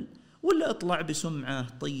كامل، ولا أطلع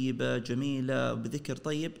بسمعة طيبة جميلة بذكر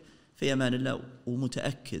طيب في أمان الله،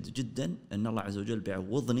 ومتأكد جدا أن الله عز وجل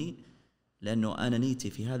بيعوضني، لأنه أنا نيتي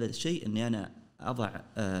في هذا الشيء أني أنا أضع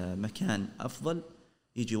مكان أفضل،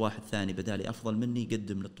 يجي واحد ثاني بدالي أفضل مني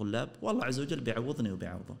يقدم للطلاب، والله عز وجل بيعوضني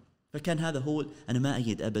وبيعوضه. فكان هذا هو. أنا ما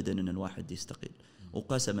أيد أبدا أن الواحد يستقيل،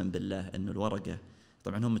 وقسما بالله أن الورقة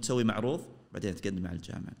طبعا هم تسوي معروض بعدين تقدم على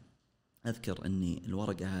الجامعة. أذكر أني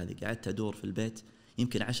الورقة هذه قعدت أدور في البيت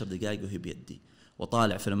يمكن 10 دقائق وهي بيدي،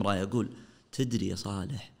 وطالع في المراية أقول تدري يا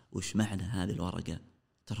صالح وش معنى هذه الورقة؟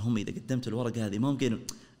 ترى هم إذا قدمت الورقة هذه ممكن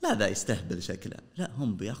لا ذا يستهبل شكله، لا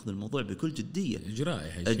هم بياخذوا الموضوع بكل جدية،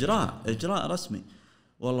 إجراء رسمي.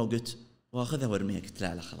 والله قلت واخذها وارميها، قلت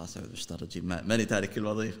لا خلاص اشتري اجيب، ماني تارك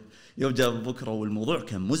الوظيفة. يوم جاء بكرة والموضوع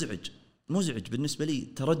كان مزعج بالنسبة لي،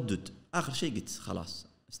 تردد. آخر شيء قلت خلاص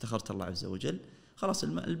استخرت الله عز وجل، خلاص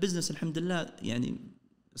البزنس الحمد لله يعني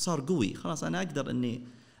صار قوي، خلاص أنا أقدر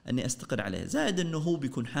أني أستقر عليه، زائد أنه هو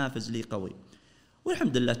بيكون حافز لي قوي.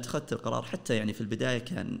 والحمد لله اتخذت القرار. حتى يعني في البداية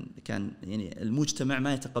كان يعني المجتمع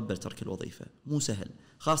ما يتقبل ترك الوظيفة، مو سهل،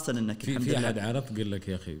 خاصة أنك في أحد عرض قال لك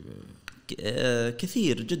يا أخي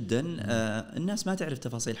كثير جدا. الناس ما تعرف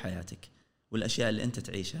تفاصيل حياتك والأشياء اللي أنت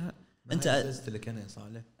تعيشها. أنت عززت لك أنا يا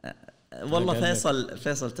صالح والله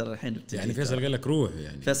فيصل ترى الحين يعني فيصل قال لك روح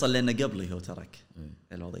يعني فيصل لأنه قبلي هو ترك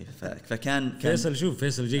الوظيفة، فكان فيصل شوف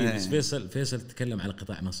فيصل جيد بس فيصل تكلم على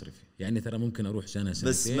قطاع مصرفي، يعني ترى ممكن أروح سنة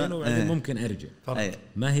سنتين وبعدين ممكن أرجع.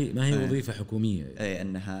 ما هي وظيفة حكومية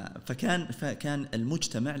إنها. فكان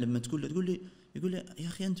المجتمع لما يقول لي يا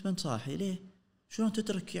أخي أنت ما صاحي ليه؟ شلون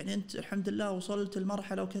تترك؟ يعني أنت الحمد لله وصلت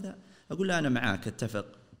المرحلة وكذا. أقول له أنا معاك، اتفق،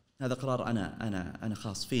 هذا قرار أنا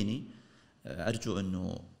خاص فيني، أرجو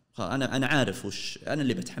أنه أنا عارف وش أنا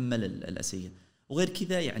اللي بتحمل الأسية. وغير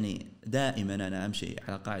كذا يعني دائما أنا أمشي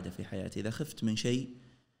على قاعدة في حياتي، إذا خفت من شيء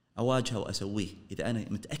أواجهه وأسويه، إذا أنا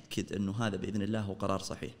متأكد أنه هذا بإذن الله هو قرار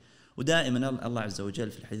صحيح. ودائما الله عز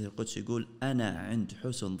وجل في الحديث القدسي يقول أنا عند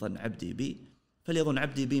حسن ظن عبدي بي فليظن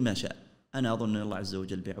عبدي بي ما شاء. أنا أظن أن الله عز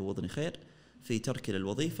وجل بيعوضني خير في تركي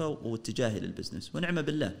للوظيفة واتجاهي للبزنس، ونعم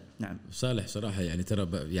بالله. نعم صالح صراحة يعني ترى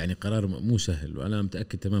يعني قرار مو سهل، وأنا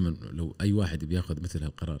متأكد تماما لو أي واحد بياخذ مثل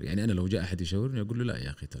هالقرار، يعني أنا لو جاء أحد يشاورني أقول له لا يا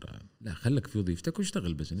أخي ترى لا، خلك في وظيفتك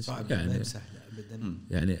واشتغل بزنس. يعني سهل أبدا،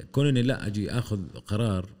 يعني كونني لا أجي أخذ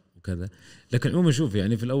قرار وكذا. لكن عموما شوف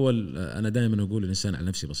يعني في الأول أنا دائما أقول الإنسان على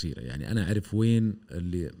نفسي بصيرة، يعني أنا أعرف وين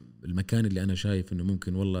المكان اللي أنا شايف إنه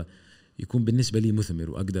ممكن والله يكون بالنسبة لي مثمر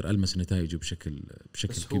وأقدر ألمس نتائجه بشكل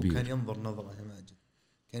بس كبير. هو كان ينظر نظرة يا ماجد،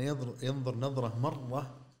 كان ينظر نظرة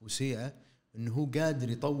مرة وسيعة، إنه هو قادر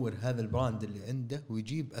يطور هذا البراند اللي عنده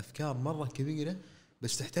ويجيب أفكار مرة كبيرة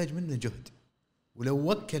بس تحتاج منه جهد،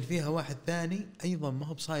 ولو وكل فيها واحد ثاني أيضا ما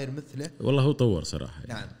هو بصاير مثله. والله هو طور صراحة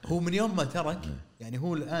نعم. هو من يوم ما ترك يعني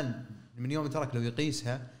هو الآن من يوم ما ترك لو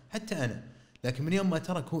يقيسها حتى أنا، لكن من يوم ما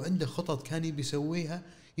ترك هو عنده خطط كان يبي يسويها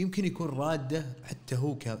يمكن يكون رادة حتى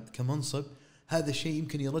هو كمنصب. هذا الشيء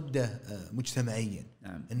يمكن يرده مجتمعيا.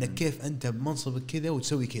 نعم. انك كيف انت بمنصبك كذا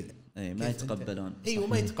وتسوي كذا، اي ما يتقبلون. ايوه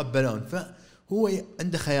ما يتقبلون. فهو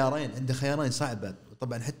عنده خيارين صعبة.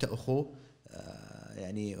 طبعا حتى اخوه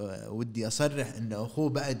يعني ودي اصرح ان اخوه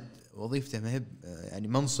بعد وظيفته ما هي يعني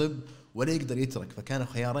منصب ولا يقدر يترك، فكانوا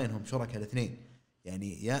خيارين هم شركاء الاثنين.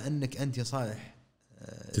 يعني يا انك انت يا صالح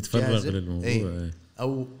تتفرغ للموضوع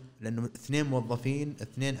او لانه 2 موظفين،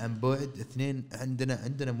 2 عن بعد، 2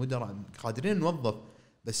 عندنا مدراء قادرين نوظف،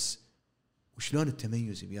 بس وشلون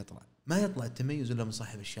التميز بيطلع؟ ما يطلع التميز الا من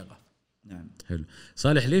صاحب الشغف. نعم. حلو.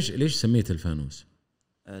 صالح ليش سميت الفانوس؟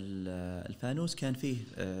 الفانوس كان فيه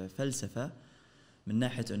فلسفة من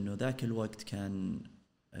ناحية انه ذاك الوقت كان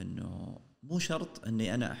انه مو شرط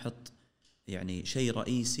اني انا احط يعني شيء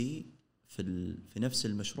رئيسي في نفس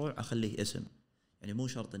المشروع اخليه اسم. يعني مو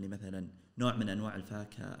شرط اني مثلا نوع من انواع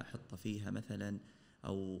الفاكهه احطه فيها مثلا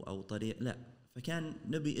او طريق، لا. فكان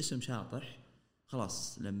نبي اسم شاطح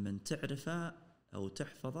خلاص لما تعرفه او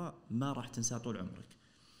تحفظه ما راح تنساه طول عمرك.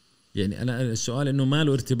 يعني انا السؤال انه ما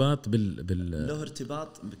له ارتباط له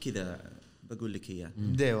ارتباط بكذا. بقول لك اياه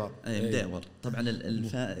مديور. طبعا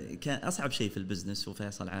كان اصعب شيء في البزنس،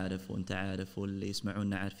 وفيصل عارف وانت عارف واللي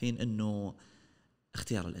يسمعونا عارفين انه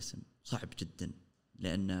اختيار الاسم صعب جدا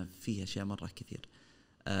لأن فيه أشياء مرة كثير.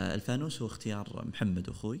 الفانوس هو اختيار محمد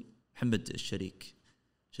أخوي، محمد شريك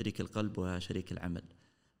القلب وشريك العمل.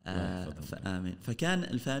 فآمين. فكان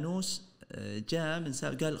الفانوس جاء من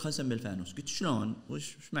قال خلنا نسمي الفانوس. قلت شلون؟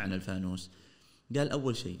 وش معنى الفانوس؟ قال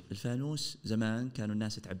أول شيء الفانوس زمان كانوا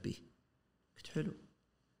الناس تعبيه. قلت حلو.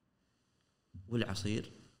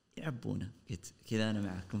 والعصير يعبونه. قلت كذا أنا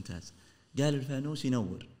معك ممتاز. قال الفانوس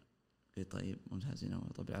ينور. قلت طيب ممتاز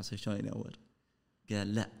ينور. طب العصير شلون ينور؟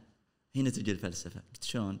 قال لا هنا تجي الفلسفة. قلت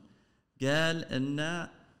شلون؟ قال إن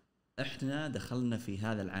إحنا دخلنا في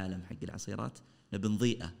هذا العالم حق العصيرات نبي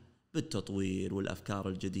نضيئه بالتطوير والأفكار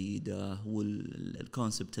الجديدة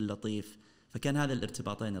والكونسبت اللطيف. فكان هذا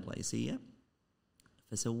الارتباطين الرئيسية.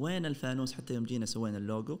 فسوينا الفانوس حتى يوم جينا سوينا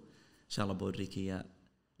اللوجو إن شاء الله بوريك إياه.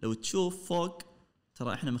 لو تشوف فوق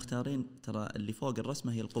ترى إحنا مختارين، ترى اللي فوق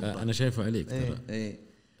الرسمة هي القبة. أنا شايفه عليك ترى.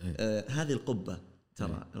 هذه القبة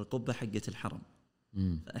ترى القبة حقة الحرم.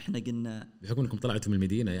 فاحنا قلنا بحكم انكم طلعتوا من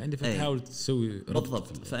المدينه يعني فتحاول تسوي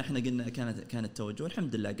بالضبط. فاحنا قلنا كان التوجه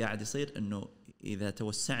الحمد لله قاعد يصير انه اذا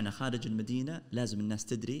توسعنا خارج المدينه لازم الناس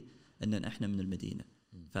تدري ان احنا من المدينه.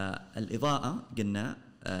 فالاضاءه قلنا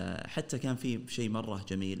حتى كان في شيء مره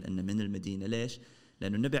جميل ان من المدينه. ليش؟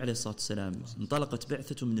 لانه النبي عليه الصلاه والسلام انطلقت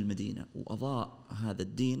بعثته من المدينه واضاء هذا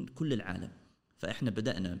الدين كل العالم. فاحنا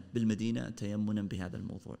بدانا بالمدينه تيمنا بهذا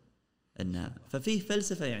الموضوع. ففيه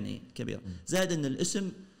فلسفة يعني كبيرة. زائد أن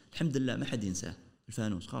الاسم الحمد لله ما حد ينساه.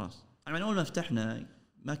 الفانوس خلاص. يعني أول ما فتحنا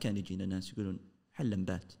ما كان يجينا ناس يقولون حل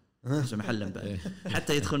لمبات محل لمبات.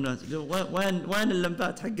 حتى يدخلون ناس يقولون وين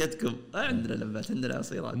اللمبات حقتكم؟ عندنا لمبات، عندنا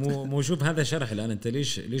عصيرات. مو شوف هذا شرح الآن. أنت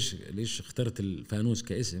ليش اخترت الفانوس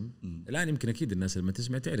كاسم؟ الآن يمكن أكيد الناس لما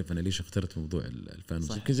تسمع تعرف أنا ليش اخترت موضوع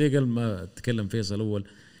الفانوس. يمكن زي قبل ما تكلم فيصل أول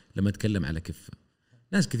لما تكلم على كفة.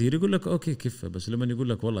 ناس كثير يقول لك أوكي كفة، بس لما يقول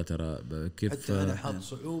لك والله ترى كفة. حتى أنا حاط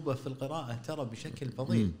صعوبة في القراءة ترى بشكل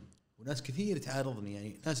فظيع. وناس كثير تعارضني،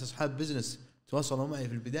 يعني ناس أصحاب بزنس تواصلوا معي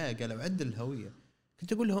في البداية قالوا عدل الهوية.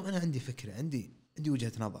 كنت أقول لهم أنا عندي فكرة، عندي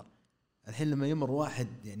وجهة نظر. الحين لما يمر واحد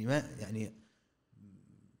يعني ما يعني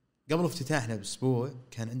قبل افتتاحنا بأسبوع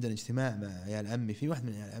كان عندنا اجتماع مع عيال عمي، في واحد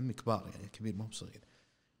من عيال عمي كبار يعني كبير مو بصغير.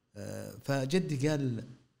 فجدي قال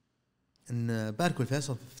إن باركوا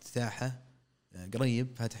الفيصل في افتتاحه قريب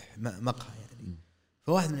فاتح مقهى يعني.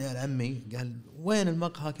 فواحد من عيال عمي قال وين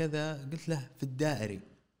المقهى كذا؟ قلت له في الدائري.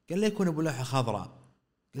 قال لي يكون ابو لوحه خضراء.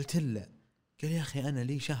 قلت له قال يا اخي انا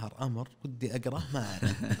لي شهر امر ودي اقراه ما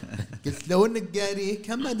اعرف. قلت لو انك قاريه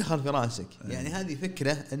كم ما دخل في راسك. يعني هذه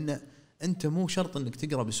فكره ان انت مو شرط انك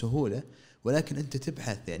تقرا بسهوله، ولكن انت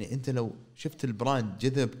تبحث. يعني انت لو شفت البراند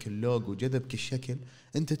جذبك اللوجو جذبك الشكل،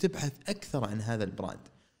 انت تبحث اكثر عن هذا البراند.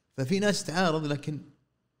 ففي ناس تعارض، لكن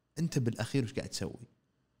انت بالاخير وش قاعد تسوي؟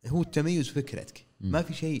 هو التميز فكرتك. ما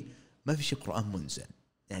في شيء قرآن منزل.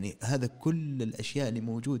 يعني هذا كل الاشياء اللي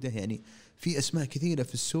موجوده، يعني في اسماء كثيره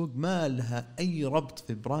في السوق ما لها اي ربط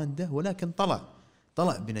في برانده، ولكن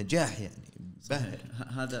طلع بنجاح يعني باهر.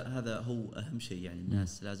 هذا هو اهم شيء. يعني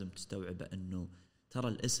الناس لازم تستوعب انه ترى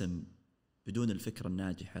الاسم بدون الفكره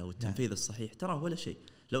الناجحه والتنفيذ الصحيح ترى ولا شيء.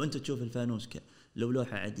 لو انت تشوف الفانوس لو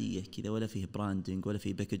لوحه عاديه كذا ولا فيه براندنج ولا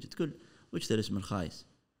فيه باكج، تقول وش ذا الاسم الخايس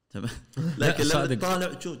تمام. لكن لما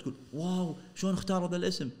تطالع تشوف تقول واو شلون اختار هذا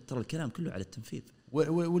الاسم. ترى الكلام كله على التنفيذ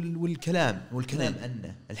والكلام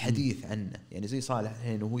عنه، الحديث عنه. يعني زي صالح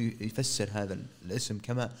الحين وهو يفسر هذا الاسم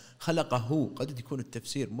كما خلقه هو، قد يكون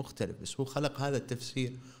التفسير مختلف بس هو خلق هذا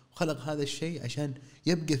التفسير وخلق هذا الشيء عشان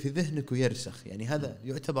يبقى في ذهنك ويرسخ. يعني هذا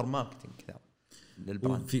يعتبر ماركتينج كذا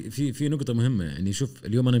للبراند. في نقطة مهمة. يعني شوف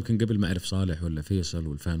اليوم أنا يمكن قبل ما أعرف صالح ولا فيصل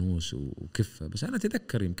والفانوس وكيف، بس أنا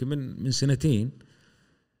أتذكر يمكن من سنتين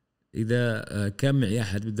إذا كان معي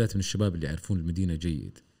أحد بالذات من الشباب اللي يعرفون المدينة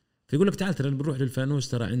جيد فيقول لك تعال ترى بنروح للفانوس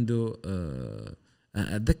ترى عنده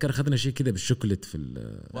أتذكر أخذنا شيء كذا بالشوكولات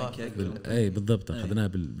أي بالضبط أخذناه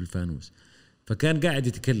بالفانوس. فكان قاعد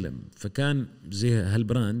يتكلم، فكان زي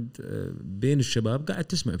هالبراند بين الشباب قاعد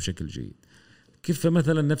تسمع بشكل جيد. كيف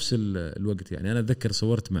مثلا نفس الوقت يعني أنا أتذكر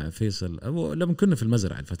صورت مع فيصل لما كنا في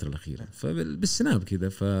المزرعة الفترة الأخيرة فبالسناب كذا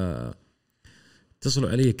فاتصلوا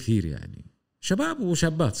علي كثير يعني شباب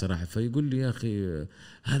وشابات صراحة، فيقول لي يا أخي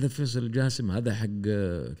هذا فيصل الجاسم، هذا حق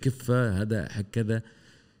كفة، هذا حق كذا.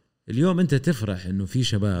 اليوم أنت تفرح إنه في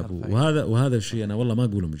شباب وهذا الشيء أنا والله ما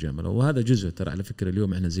أقوله مجاملة، وهذا جزء ترى على فكرة.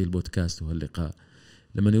 اليوم إحنا زي البودكاست وهاللقاء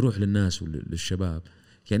لما يروح للناس وللشباب،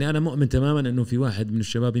 يعني أنا مؤمن تماما إنه في واحد من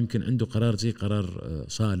الشباب يمكن عنده قرار زي قرار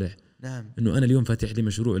صالح. نعم. إنه أنا اليوم فاتح لي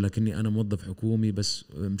مشروع لكني أنا موظف حكومي بس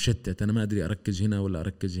مشتت، أنا ما أدري أركز هنا ولا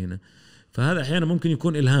أركز هنا. فهذا أحيانا ممكن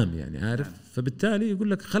يكون إلهام يعني عارف. فبالتالي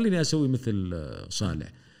يقول لك خليني أسوي مثل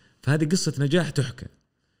صالح. فهذه قصة نجاح تحكى.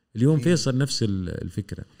 اليوم فيصل نفس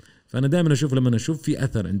الفكرة. فأنا دائما أشوف لما أشوف في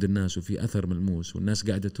أثر عند الناس وفي أثر ملموس والناس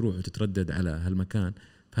قاعدة تروح وتتردد على هالمكان،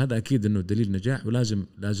 فهذا أكيد إنه دليل نجاح،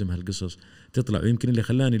 ولازم هالقصص تطلع. ويمكن اللي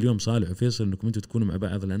خلاني اليوم صالح وفيصل إنكم أنتوا تكونوا مع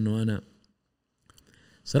بعض، لأنه أنا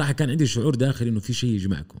صراحة كان عندي شعور داخلي إنه في شيء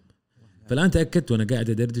يجمعكم. فالآن تأكدت وأنا قاعد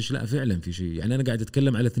أدردش لا فعلا في شيء. يعني أنا قاعد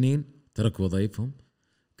أتكلم على 2 تركوا وظائفهم،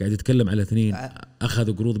 قاعد أتكلم على 2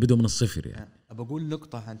 أخذوا قروض بدوا من الصفر. يعني أبى أقول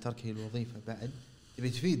نقطة عن تركه الوظيفة بعد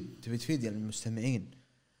تبي تفيد يعني المستمعين.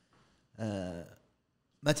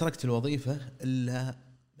 ما تركت الوظيفة إلا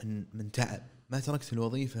من تعب، ما تركت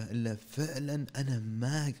الوظيفة إلا فعلا أنا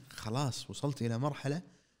ما خلاص وصلت إلى مرحلة.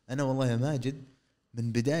 أنا والله يا ماجد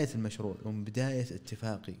من بداية المشروع ومن بداية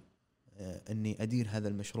اتفاقي أني أدير هذا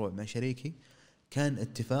المشروع مع شريكي كان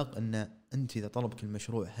اتفاق أن أنت إذا طلبك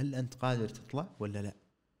المشروع هل أنت قادر تطلع ولا لا؟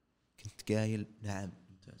 كنت قايل نعم.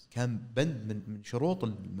 كان بند من شروط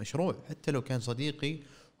المشروع، حتى لو كان صديقي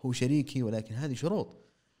هو شريكي، ولكن هذه شروط.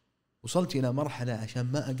 وصلت إلى مرحلة عشان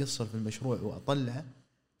ما أقصر في المشروع وأطلع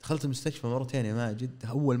دخلت المستشفى 2 مرتين يا ماجد.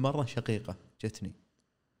 أول مرة شقيقة جتني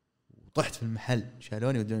وطحت في المحل،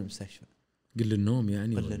 شالوني ودوني المستشفى. قل النوم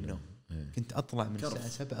يعني قل النوم. كنت أطلع من الساعة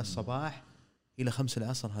 7 الصباح إلى 5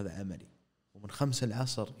 العصر هذا عملي، ومن 5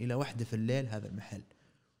 العصر إلى 1 في الليل هذا المحل،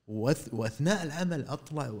 وأثناء العمل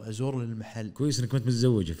أطلع وأزور للمحل. كويس إنك كنت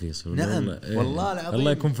متزوج فيصل. نعم والله العظيم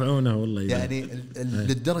الله يكون في عونه والله. يعني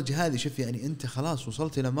للدرجة هذه شوف يعني أنت خلاص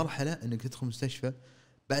وصلت إلى مرحلة إنك تدخل مستشفى.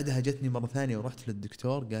 بعدها جتني مرة ثانية ورحت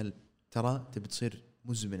للدكتور قال ترى تبي تصير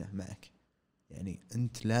مزمنة معك، يعني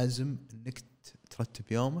أنت لازم إنك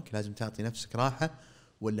ترتب يومك، لازم تعطي نفسك راحة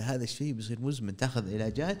ولا هذا الشيء بيصير مزمن. تاخذ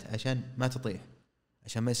علاجات عشان ما تطيح،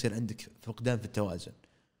 عشان ما يصير عندك فقدان في التوازن.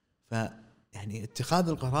 يعني اتخاذ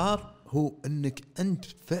القرار هو انك انت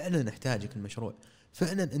فعلا احتاجك المشروع،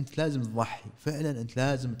 فعلا انت لازم تضحي، فعلا انت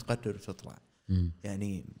لازم تقرر وتطلع.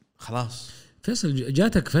 يعني خلاص. فيصل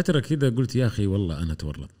جاتك فترة كذا قلت يا اخي والله انا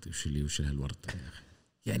تورطت، وش هالورطة يا اخي؟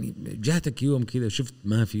 يعني جاتك يوم كذا شفت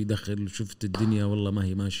ما في دخل، شفت الدنيا والله ما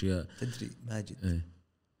هي ماشية. تدري ماجد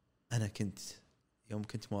انا كنت يوم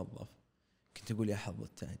كنت موظف كنت اقول يا حظ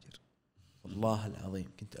التاجر، والله العظيم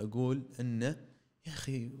كنت اقول انه يا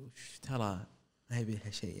أخي وش ترى ما هي بيها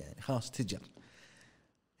شيء، يعني خلاص تجر.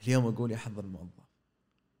 اليوم أقول يا حظ الموظف،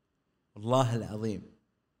 والله العظيم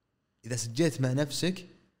إذا سجيت مع نفسك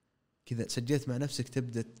كذا، سجيت مع نفسك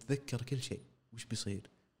تبدأ تتذكر كل شيء، وش بيصير،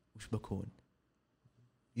 وش بكون،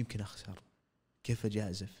 يمكن أخسر، كيف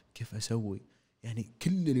أجازف، كيف أسوي. يعني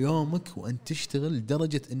كل يومك وأنت تشتغل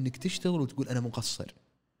لدرجة أنك تشتغل وتقول أنا مقصر.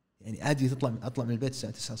 يعني عادي أطلع من البيت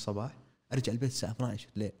الساعة 9 الصباح أرجع البيت الساعة 12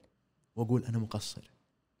 الليل وأقول أنا مقصر.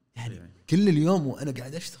 يعني كل اليوم وأنا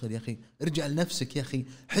قاعد أشتغل. يا أخي ارجع لنفسك يا أخي،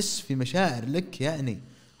 حس في مشاعر لك، يعني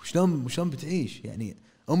وشلون بتعيش. يعني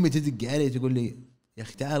أمي تدق علي تقول لي يا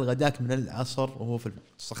أخي تعال غداك من العصر وهو في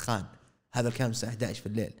السخان، هذا كان الساعة 11 في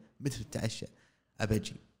الليل، متى تتعشى؟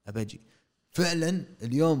 أبجي فعلا.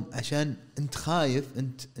 اليوم عشان أنت خايف،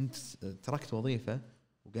 أنت تركت وظيفة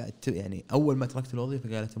وقاعد يعني أول ما تركت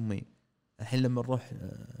الوظيفة قالت أمي الحين لما نروح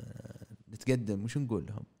نتقدم وش نقول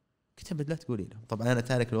لهم؟ كتبت لا تقولي لهم. طبعا أنا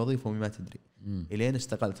تارك الوظيفة وما تدري. إلين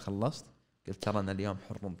استقلت خلصت قلت ترى أنا اليوم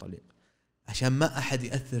حر طليق. عشان ما أحد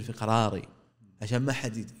يأثر في قراري، عشان ما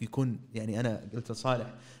أحد يكون يعني أنا قلت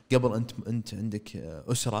لصالح قبل أنت عندك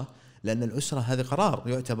أسرة، لأن الأسرة هذا قرار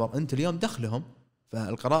يعتبر أنت اليوم دخلهم،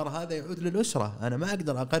 فالقرار هذا يعود للأسرة. أنا ما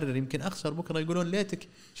أقدر أقرر، يمكن أخسر بكرة يقولون ليتك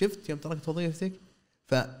شفت يوم تركت وظيفتك.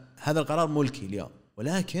 فهذا القرار ملكي اليوم،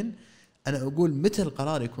 ولكن أنا أقول متى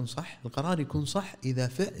القرار يكون صح؟ القرار يكون صح إذا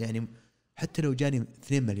يعني حتى لو جاني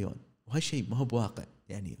 2 مليون، وهالشيء ما هو بواقع.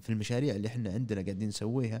 يعني في المشاريع اللي احنا عندنا قاعدين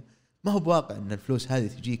نسويها ما هو بواقع ان الفلوس هذه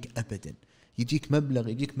تجيك ابدا. يجيك مبلغ،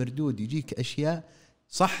 يجيك مردود، يجيك اشياء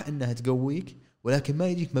صح انها تقويك، ولكن ما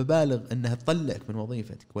يجيك مبالغ انها تطلعك من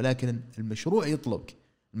وظيفتك. ولكن المشروع يطلبك،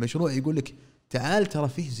 المشروع يقول لك تعال ترى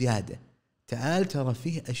فيه زيادة، تعال ترى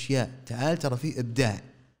فيه اشياء، تعال ترى فيه ابداع.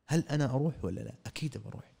 هل انا اروح ولا لا؟ اكيد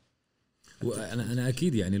بروح. وانا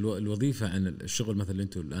اكيد يعني الوظيفه عن الشغل مثلا اللي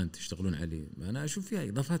انتم الان تشتغلون عليه، انا اشوف فيها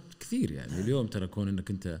اضافات كثير. يعني اليوم ترى كون انك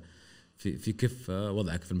انت في كفه،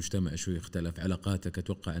 وضعك في المجتمع شوي اختلف، علاقاتك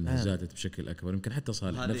اتوقع انها زادت بشكل اكبر. يمكن حتى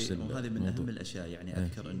صالح نفس وهذه من اهم الاشياء. يعني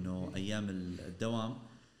اذكر انه ايام الدوام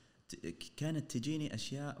كانت تجيني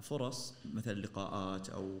اشياء، فرص مثل لقاءات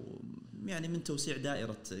او يعني من توسيع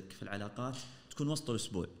دائرتك في العلاقات تكون وسط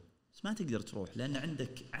الاسبوع، بس ما تقدر تروح لان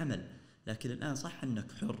عندك عمل. لكن الآن صح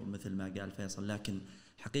أنك حر مثل ما قال فيصل، لكن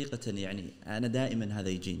حقيقة يعني أنا دائما هذا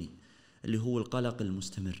يجيني اللي هو القلق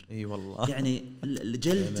المستمر. اي والله يعني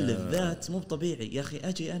الجلد للذات مو طبيعي يا أخي.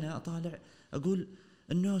 أجي أنا أطالع أقول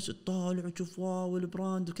الناس تطالع وتشوف واو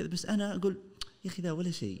البراند وكذا، بس أنا أقول يا أخي ذا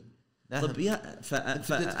ولا شيء. طب يا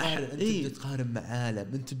انت تقارن مع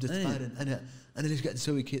عالم، انت تبدا تقارن انا ليش قاعد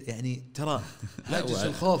اسوي كذا؟ يعني ترى حاجز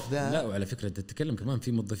الخوف ذا. لا، وعلى فكره انت تتكلم كمان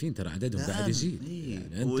في موظفين ترى عددهم قاعد يزيد.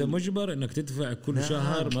 يعني انت مجبر انك تدفع كل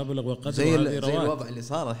شهر مبلغ وقدره. زي الوضع اللي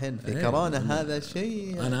صار الحين في كورونا، هذا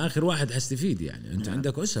الشيء انا اخر واحد حستفيد. يعني انت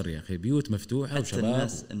عندك اسر يا اخي، بيوت مفتوحه وشباب.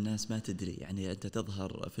 الناس ما تدري. يعني انت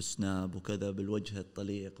تظهر في السناب وكذا بالوجه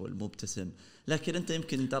الطليق والمبتسم، لكن انت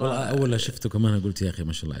يمكن ترى اول شفته كمان قلت يا اخي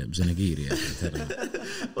ما شاء الله عليهم زناقير يا اخي ترى.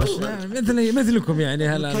 مثلكم يعني.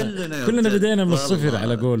 هلا كلنا بدينا من الصفر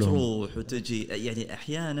على قولهم. تروح وتجي يعني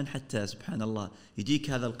احيانا حتى سبحان الله يجيك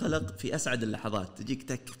هذا القلق في اسعد اللحظات، تجيك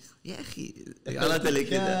تك يا اخي قالت لي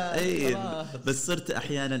كذا. اي بس صرت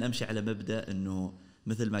احيانا امشي على مبدا انه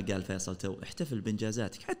مثل ما قال فيصل تو، احتفل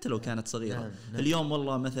بانجازاتك حتى لو كانت صغيره. نعم. اليوم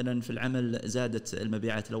والله مثلا في العمل زادت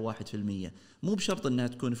المبيعات لو 1%، مو بشرط انها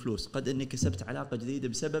تكون فلوس، قد اني كسبت علاقه جديده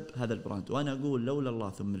بسبب هذا البراند. وانا اقول لولا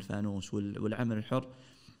الله ثم الفانوس والعمل الحر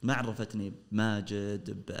ما عرفتني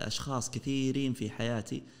ماجد باشخاص كثيرين في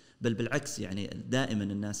حياتي. بل بالعكس، يعني دائما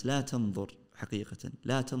الناس لا تنظر حقيقه،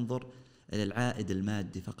 لا تنظر الى العائد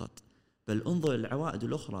المادي فقط، بل انظر العوائد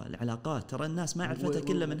الأخرى، العلاقات. ترى الناس ما عرفتها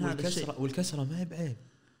كلها من هذا الشيء. والكسرة ما هي بعيب،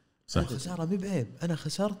 الخسارة ما بعيب. أنا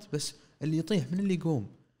خسرت بس اللي يطيح من اللي يقوم.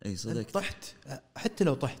 أي صدق. طحت حتى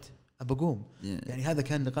لو طحت أبى أقوم. يعني هذا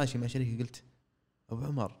كان نقاشي مع شريكي، قلت أبو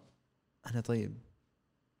عمر أنا طيب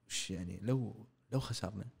وش يعني لو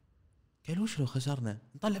خسرنا؟ قال وش لو خسرنا؟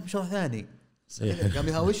 نطلع مشروع ثاني. قام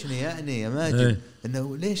يهاوشني يعني يا ماجد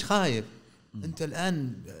إنه ليش خايف؟ أنت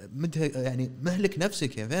الآن يعني مهلك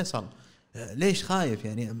نفسك يا فيصل، ليش خايف؟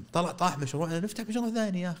 يعني طاح مشروعنا، نفتح مشروع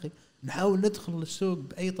ثاني يا أخي، نحاول ندخل للسوق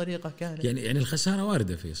بأي طريقة كانت. يعني الخسارة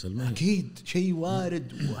واردة فيصل، ما أكيد شيء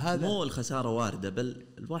وارد. وهذا مو الخسارة واردة، بل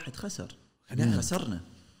الواحد خسرنا.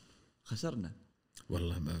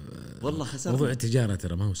 والله خسرنا. موضوع التجارة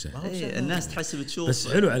ترى ما هو سهل. الناس تحسب تشوف، بس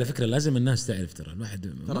حلو على فكرة. لازم الناس تعرف ترى الواحد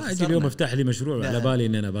ما أجي اليوم أفتح لي مشروع على بالي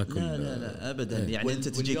إن أنا باكل. لا أبدا. يعني أنت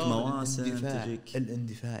تجيك مواسم، تجيك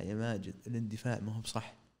الاندفاع يا ماجد. الاندفاع ما هو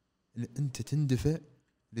بصح، أنت تندفع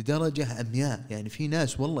لدرجة عمياء. يعني في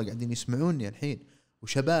ناس والله قاعدين يسمعوني الحين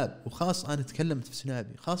وشباب، وخاصة أنا تكلمت في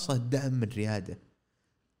سنابي، خاصة الدعم من الريادة.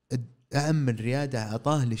 الدعم من الريادة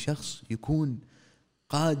أعطاه لشخص يكون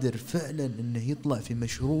قادر فعلا انه يطلع في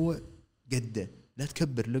مشروع قده. لا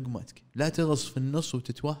تكبر لقمتك، لا تغص في النص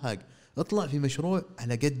وتتوهق، اطلع في مشروع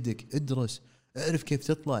على قدك، ادرس، اعرف كيف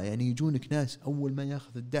تطلع. يعني يجونك ناس اول ما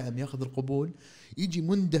ياخذ الدعم، ياخذ القبول، يجي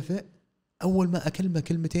مندفع، اول ما اكلمه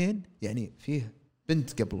كلمتين. يعني فيه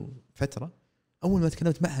بنت قبل فترة اول ما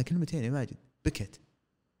تكلمت معها كلمتين يا ماجد بكت،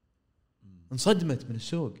 انصدمت من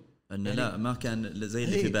السوق. أن يعني لا ما كان زي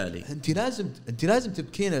اللي في بالي. انت لازم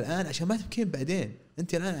تبكين الآن عشان ما تبكين بعدين.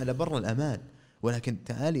 انت الآن على بر الأمان، ولكن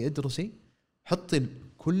تعالي ادرسي، حطي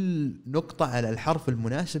كل نقطة على الحرف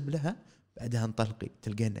المناسب لها، بعدها انطلقي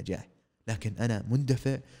تلقين نجاح. لكن أنا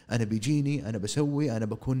مندفع، أنا بيجيني، أنا بسوي، أنا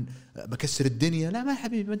بكون بكسر الدنيا. لا ما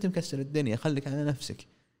حبيبي، ما أنت مكسر الدنيا، خليك على نفسك،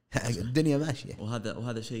 الدنيا ماشية.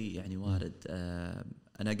 وهذا شيء يعني وارد.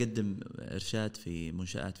 أنا أقدم إرشاد في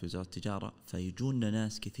منشآت في وزارة التجارة، فيجونا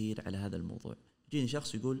ناس كثير على هذا الموضوع. يجيني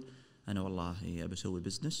شخص يقول أنا والله بسوي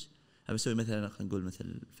بزنس، أبي أسوي مثلا خلينا نقول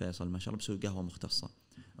مثل فيصل ما شاء الله بسوي قهوة مختصة،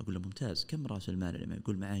 أقول له ممتاز، كم رأس المال اللي معي؟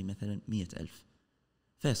 يقول معي مثلا 100,000.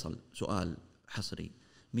 فيصل سؤال حصري،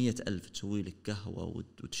 100,000 تسوي لك قهوة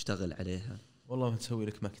وتشتغل عليها؟ والله ما تسوي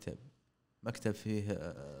لك مكتب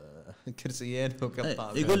فيه كرسيين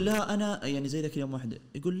وقطع. يقول لا انا يعني زي ذاك اليوم واحد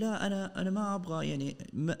يقول لا انا ما ابغى يعني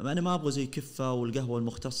انا ما ابغى زي كفه والقهوه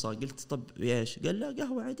المختصه. قلت طب ايش؟ قال لا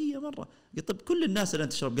قهوه عاديه مره. قلت طب كل الناس الان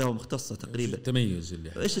تشرب قهوه مختصه تقريبا،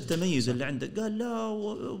 ايش التميز اللي عندك؟ قال لا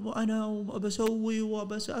وانا بسوي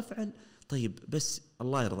وبسافعل. طيب بس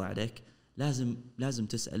الله يرضى عليك لازم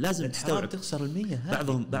تسأل، لازم تستوعب. تخسر 100.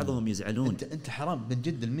 بعضهم يزعلون. انت حرام من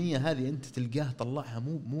جد 100 هذه انت تلقاه طلعها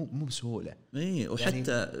مو بسهوله. اي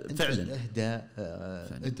وحتى يعني فعلا اهدى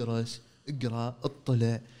ادرس اقرا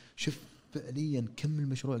اطلع شوف فعليا كم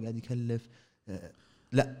المشروع قاعد يكلف.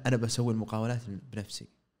 لا انا بسوي المقاولات بنفسي.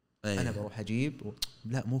 انا بروح اجيب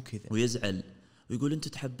لا مو كذا. ويزعل ويقول انت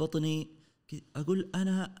تحبطني. اقول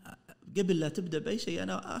انا قبل لا تبدا باي شيء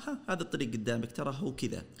انا هذا الطريق قدامك ترى هو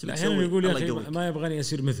كذا تسوي. يقول يا اخي ما يبغاني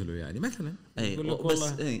اسير مثله يعني مثلا. يقول لك بس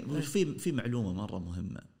في معلومه مره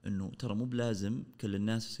مهمه انه ترى مو بلازم كل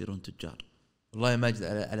الناس يصيرون تجار. والله ماجد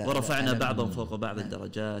على ورفعنا بعضهم فوق بعض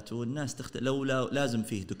الدرجات والناس لو لازم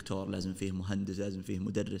فيه دكتور، لازم فيه مهندس، لازم فيه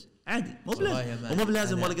مدرس، عادي مو بلازم. ومو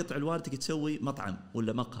بلازم ولا قطع الواردك تسوي مطعم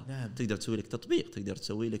ولا مقهى. نعم. تقدر تسوي لك تطبيق، تقدر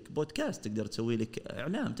تسوي لك بودكاست، تقدر تسوي لك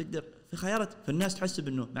اعلام، تقدر في خيارات. فالناس تحسب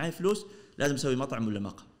انه معي فلوس لازم اسوي مطعم ولا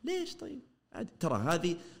مقهى. ليش؟ طيب عادي. ترى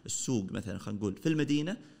هذه السوق مثلا خلينا نقول في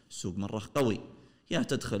المدينه السوق مره قوي، يا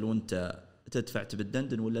تدخل وانت تدفع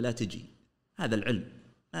تبدندن ولا لا تجي. هذا العلم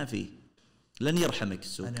ما فيه، لن يرحمك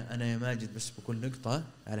السوق. انا يا ماجد بس بقول نقطه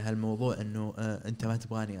على هالموضوع انه انت ما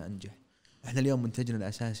تبغاني انجح. احنا اليوم منتجنا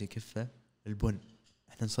الاساسي كفه البن،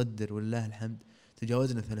 احنا نصدر ولله الحمد،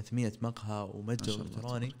 تجاوزنا 300 مقهى ومتجر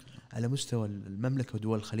الكتروني على مستوى المملكه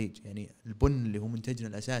ودول الخليج. يعني البن اللي هو منتجنا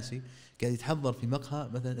الاساسي قاعد يتحضر في مقهى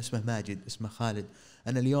مثلا اسمه ماجد، اسمه خالد.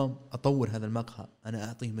 انا اليوم اطور هذا المقهى، انا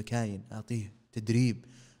اعطيه مكاين، اعطيه تدريب،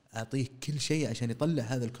 أعطيه كل شيء عشان يطلع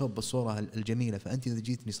هذا الكوب بالصورة الجميلة. فأنت إذا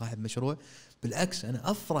جيتني صاحب مشروع بالعكس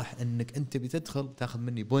أنا أفرح أنك أنت بتدخل تأخذ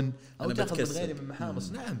مني بن أو تأخذ من غيري من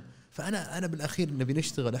محامص. نعم. فأنا بالأخير نبي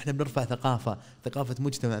نشتغل، إحنا بنرفع ثقافة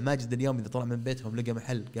مجتمع. ماجد اليوم إذا طلع من بيتهم لقى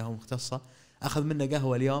محل قهوة مختصة أخذ منه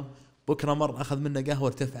قهوة اليوم، بكرة مر أخذ منه قهوة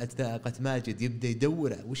ارتفعت ذائقة ماجد، يبدأ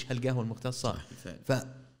يدور وش هالقهوة المختصة.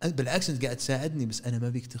 فبالعكس أنت قاعد تساعدني، بس أنا ما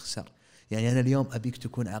بيك تخسر. يعني أنا اليوم أبيك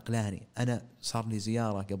تكون عقلاني. أنا صار لي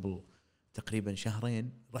زيارة قبل تقريبا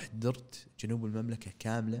شهرين، رحت درت جنوب المملكة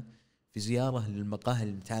كاملة في زيارة للمقاهي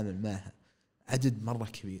اللي نتعامل معها، عدد مرة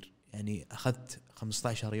كبير. يعني أخذت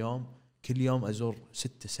 15 يوم، كل يوم أزور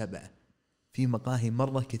 6-7 في مقاهي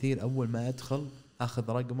مرة كثير. أول ما أدخل أخذ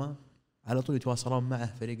رقمه على طول يتواصلون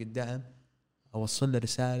معه فريق الدعم، أوصل له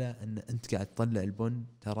رسالة أن أنت قاعد تطلع البن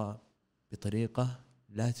ترى بطريقة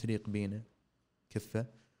لا تليق بينا كفة،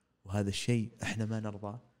 وهذا الشيء احنا ما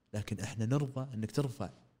نرضى، لكن احنا نرضى انك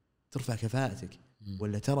ترفع كفاءتك.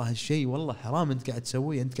 ولا ترى هالشيء والله حرام انت قاعد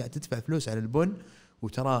تسويه، انت قاعد تدفع فلوس على البن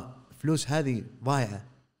وترى فلوس هذه ضايعه،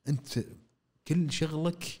 انت كل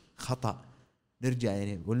شغلك خطأ. نرجع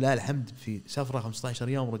يعني والله الحمد في سفره 15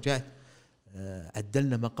 يوم رجعت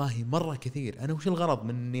عدلنا مقاهي مره كثير. انا وش الغرض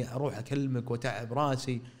من اني اروح اكلمك وتعب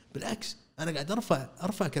راسي؟ بالعكس انا قاعد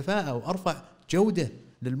ارفع كفاءه وارفع جوده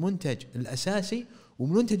للمنتج الاساسي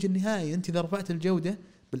ومنتج النهائي. انت اذا رفعت الجوده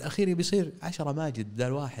بالاخير بيصير 10 ماجد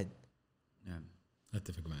بدل واحد. نعم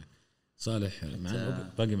اتفق معك. صالح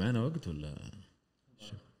معنا باقي معنا وقت ولا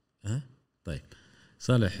ها؟ طيب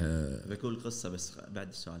صالح بقول قصه بس بعد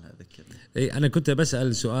السؤال هذا ذكرني. اي انا كنت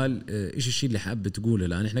بسال سؤال، ايش الشيء اللي حاب تقوله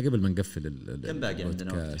الان؟ احنا قبل ما نقفل كم باقي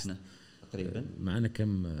عندنا وقت احنا تقريبا؟ معنا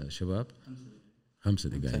كم شباب؟ 5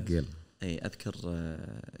 دقائق. يلا. اي اذكر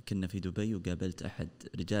كنا في دبي وقابلت احد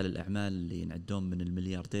رجال الاعمال اللي ينعدون من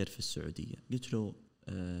الملياردير في السعوديه. قلت له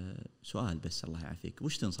سؤال بس الله يعافيك،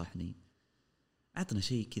 وش تنصحني؟ عطنا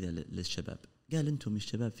شيء كذا للشباب. قال انتم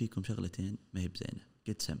الشباب فيكم شغلتين ما هي بزينه.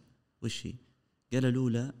 قلت سم وش هي؟ قال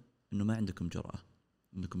الاولى انه ما عندكم جرأة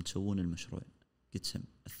انكم تسوون المشروع. قلت سم.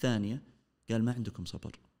 الثانيه قال ما عندكم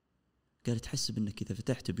صبر. قال تحسب انك اذا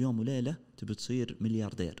فتحت بيوم وليله تبي تصير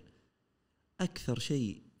ملياردير. اكثر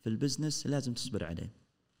شيء في البزنس لازم تصبر عليه.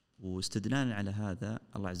 واستدلالا على هذا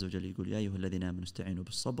الله عز وجل يقول يا أيها الذين آمنوا استعينوا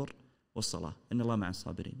بالصبر والصلاة إن الله مع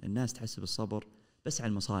الصابرين. الناس تحسب الصبر بس على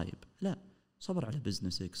المصايب، لا، صبر على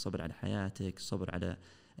بزنسك، صبر على حياتك، صبر على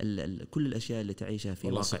كل الأشياء اللي تعيشها في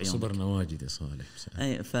واقع يومك. صبرنا واجد يا صالح.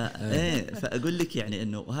 فأقول لك يعني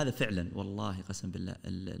أنه هذا فعلا والله قسم بالله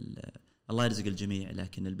الله يرزق الجميع،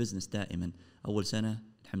 لكن البزنس دائما أول سنة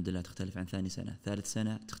الحمد لله تختلف عن ثاني سنة، ثالث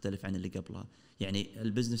سنة تختلف عن اللي قبلها. يعني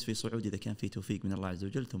البزنس في صعود إذا كان في توفيق من الله عز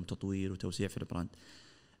وجل، ثم تطوير وتوسيع في البراند.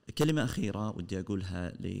 كلمة أخيرة ودي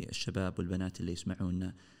أقولها للشباب والبنات اللي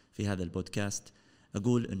يسمعونا في هذا البودكاست،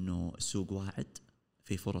 أقول إنه السوق واعد،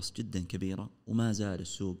 في فرص جدا كبيرة، وما زال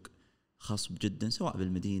السوق خصب جدا سواء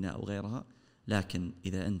بالمدينة أو غيرها. لكن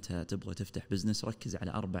إذا أنت تبغى تفتح بزنس ركز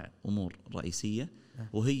على 4 أمور رئيسية،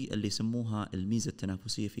 وهي اللي يسموها الميزة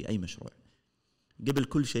التنافسية في أي مشروع. قبل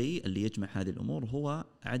كل شيء اللي يجمع هذه الأمور هو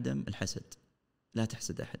عدم الحسد. لا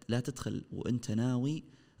تحسد أحد، لا تدخل وأنت ناوي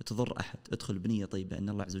تضر أحد، ادخل بنية طيبة أن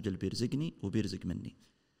الله عز وجل بيرزقني وبيرزق مني.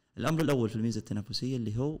 الأمر الأول في الميزة التنافسية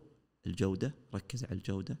اللي هو الجودة. ركز على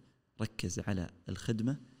الجودة، ركز على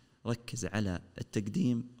الخدمة، ركز على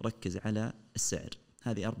التقديم، ركز على السعر.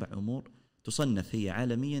 هذه 4 أمور تصنف هي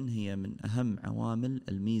عالميا هي من أهم عوامل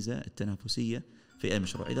الميزة التنافسية في أي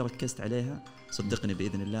مشروع. إذا ركزت عليها صدقني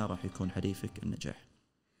بإذن الله راح يكون حليفك النجاح.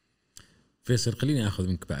 فيصل خليني أخذ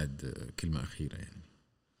منك بعد كلمة أخيرة. يعني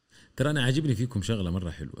ترى أنا عاجبني فيكم شغلة مرة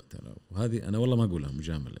حلوة ترى، وهذه أنا والله ما أقولها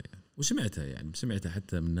مجاملة يعني، وسمعتها يعني سمعتها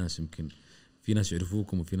حتى من ناس، يمكن في ناس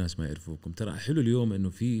يعرفوكم وفي ناس ما يعرفوكم. ترى حلو اليوم إنه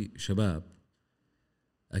في شباب،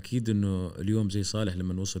 أكيد إنه اليوم زي صالح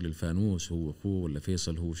لما وصل للفانوس هو أخوه، ولا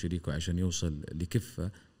فيصل هو شريكه عشان يوصل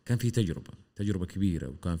لكفة، كان في تجربة كبيرة،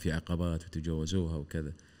 وكان في عقبات وتجاوزوها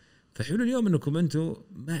وكذا. فحلو اليوم إنكم أنتم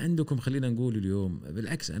ما عندكم، خلينا نقول اليوم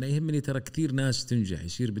بالعكس، أنا يهمني ترى كثير ناس تنجح،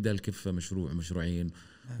 يصير بدال كفة مشروع مشروعين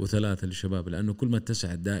و3 للشباب، لأنه كل ما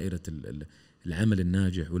اتسعت دائرة العمل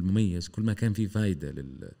الناجح والمميز كل ما كان في فايدة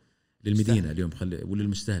للمدينة اليوم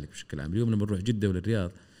وللمستهلك بشكل عام. اليوم لما نروح جدة ولا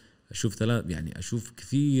الرياض أشوف يعني أشوف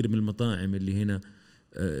كثير من المطاعم اللي هنا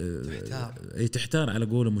تحتار على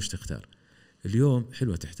قولهم مش تختار. اليوم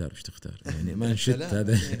حلوة تحتار مش تختار، يعني ما نشت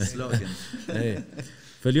هذا سلوغان.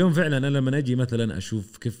 فاليوم فعلا أنا لما أجي مثلا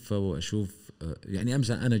أشوف كفة وأشوف يعني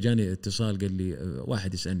أمس أنا جاني اتصال قال لي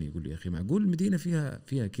واحد يسألني يقول لي يا أخي معقول المدينة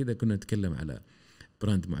فيها كذا، كنا نتكلم على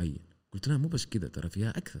براند معين، قلت له مو بس كذا ترى فيها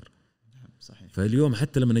أكثر. صحيح. فاليوم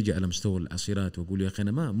حتى لما نجي على مستوى العصيرات وأقول يا أخي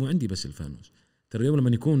أنا مو عندي بس الفانوس، ترى اليوم لما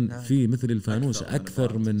يكون في مثل الفانوس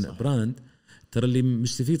أكثر من براند، ترى اللي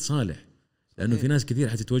مستفيد صالح، لأنه في ناس كثير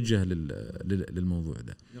حتتوجه للموضوع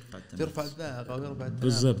ده، ترفع الذاق أو يرفع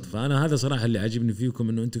بالضبط. فأنا هذا صراحة اللي عجبني فيكم،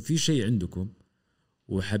 إنه أنتم في شيء عندكم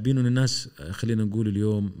وحابين إن الناس خلينا نقول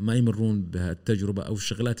اليوم ما يمرون بهالتجربة أو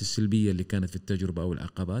الشغلات السلبية اللي كانت في التجربة أو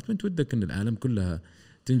العقبات، وأنت ودك إن العالم كلها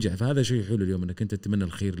تنجح. فهذا شيء حلو اليوم إنك أنت تتمنى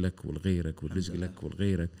الخير لك والغيرك والرزق لك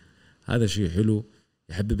والغيرك، هذا شيء حلو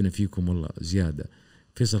يحببنا فيكم والله زيادة.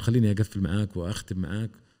 فيصل خليني أقفل معاك وأختم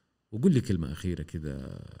معاك وقول لي كلمة أخيرة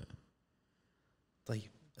كذا.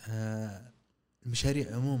 طيب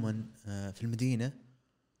المشاريع عموما في المدينة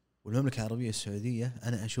والمملكة العربية السعودية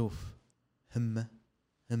أنا أشوف همة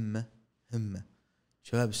همة همة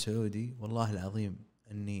شباب السعودي. والله العظيم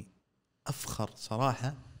أني أفخر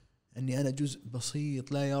صراحة أني أنا جزء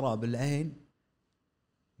بسيط لا يرى بالعين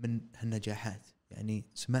من هالنجاحات. يعني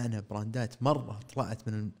سمعنا براندات مرة طلعت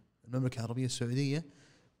من المملكة العربية السعودية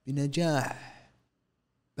بنجاح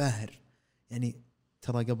باهر. يعني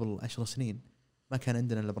ترى قبل 10 سنين ما كان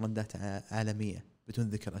عندنا إلا براندات عالمية بدون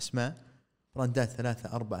ذكر أسماء، براندات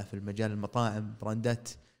 3-4 في المجال المطاعم، براندات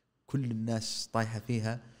كل الناس طايحة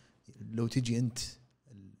فيها. لو تجي أنت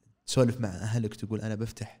تسولف مع أهلك تقول أنا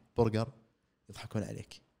بفتح برجر يضحكون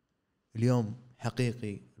عليك. اليوم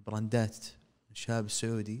حقيقي البراندات الشباب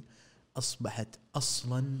السعودي أصبحت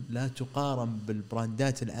أصلا لا تقارن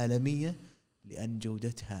بالبراندات العالمية، لأن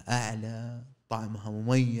جودتها أعلى، طعمها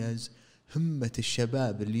مميز. همة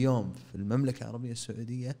الشباب اليوم في المملكة العربية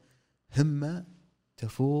السعودية همة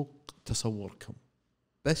تفوق تصوركم،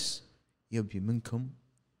 بس يبي منكم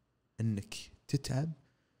أنك تتعب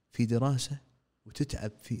في دراسة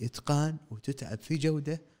وتتعب في إتقان وتتعب في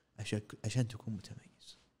جودة عشان تكون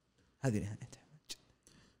متميز. هذه نهايتها.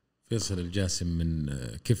 فيصل الجاسم من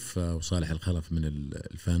كفة وصالح الخلف من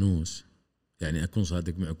الفانوس. يعني أكون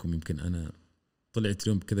صادق معكم، يمكن أنا طلعت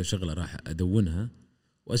اليوم كذا شغلة راح أدونها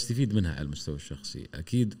واستفيد منها على المستوى الشخصي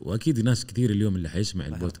أكيد، وأكيد ناس كثير اليوم اللي حيسمع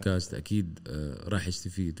البودكاست أكيد راح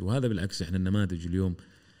يستفيد. وهذا بالعكس إحنا النماذج اليوم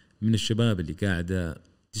من الشباب اللي قاعدة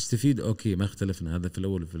تستفيد. أوكي ما اختلفنا، هذا في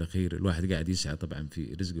الأول وفي الأخير الواحد قاعد يسعى طبعا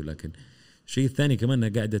في رزقه، لكن الشيء الثاني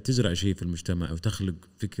كمان قاعدة تزرع شيء في المجتمع وتخلق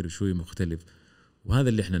فكر شوي مختلف، وهذا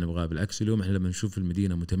اللي احنا نبغاه. بالعكس اليوم احنا لما نشوف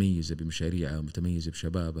المدينة متميزة بمشاريعها، متميزة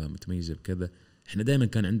بشبابها، متميزة بكذا، احنا دائما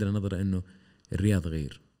كان عندنا نظرة انه الرياض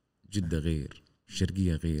غير، جدة غير،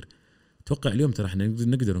 الشرقية غير. اتوقع اليوم ترى احنا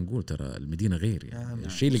نقدر نقول ترى المدينة غير. يعني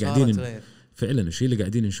الشيء اللي قاعدين فعلا الشيء اللي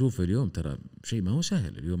قاعدين نشوفه اليوم ترى شيء ما هو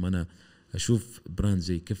سهل. اليوم انا اشوف براند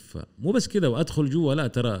زي كفة مو بس كذا وادخل جوا، لا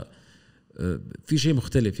ترى في شيء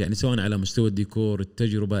مختلف يعني، سواء على مستوى الديكور،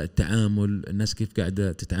 التجربة، التعامل، الناس كيف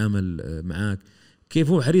قاعدة تتعامل معاك، كيف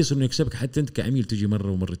هو حريص انه يكسبك حتى انت كعميل تجي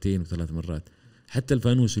مرة ومرتين وثلاث مرات. حتى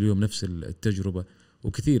الفانوس اليوم نفس التجربة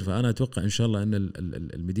وكثير. فأنا أتوقع إن شاء الله أن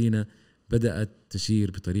المدينة بدأت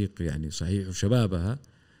تسير بطريق يعني صحيح، وشبابها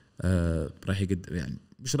راح يعني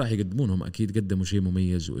مش راح يقدمونهم، أكيد قدموا شيء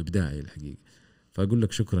مميز وإبداعي الحقيقة. فأقول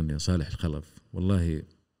لك شكرا يا صالح الخلف، والله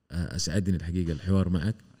أسعدني الحقيقة الحوار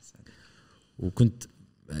معك. وكنت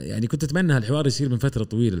أتمنى هالحوار يصير من فترة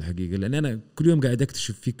طويلة الحقيقة، لأن أنا كل يوم قاعد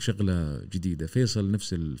أكتشف فيك شغلة جديدة. فيصل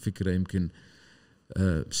نفس الفكرة، يمكن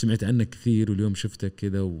سمعت عنك كثير، واليوم شفتك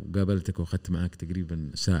كذا وقابلتك وأخذت معك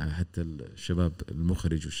تقريبا ساعة. حتى الشباب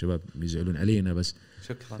المخرج والشباب يزعلون علينا، بس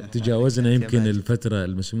شكرا تجاوزنا يمكن الفترة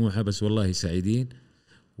المسموحة، بس والله سعيدين.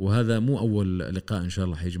 وهذا مو أول لقاء إن شاء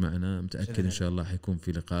الله حيجمعنا، متأكد إن شاء الله حيكون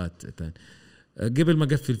في لقاءات تاني. قبل ما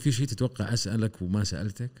أقفل، في شيء تتوقع أسألك وما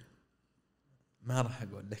سألتك؟ ما راح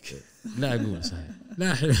أقول لك. لا أقول صحيح،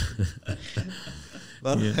 لا حلو.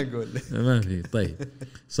 ما راح أقول لك، ما في. طيب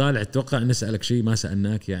صالح، تتوقع نسألك شيء ما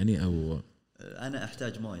سألناك يعني؟ أو أنا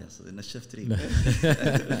أحتاج موية، نشفت ريقي.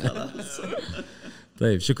 خلاص.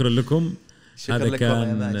 طيب شكرا لكم. هذا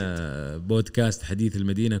كان بودكاست حديث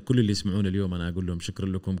المدينة. كل اللي يسمعون اليوم أنا أقول لهم شكرا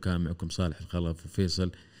لكم. كان معكم صالح الخلف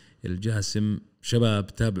وفيصل الجاسم. شباب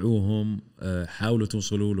تابعوهم، حاولوا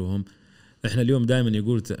توصلوا لهم. احنا اليوم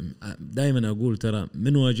دائما اقول ترى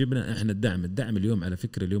من واجبنا احنا الدعم اليوم. على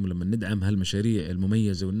فكرة اليوم لما ندعم هالمشاريع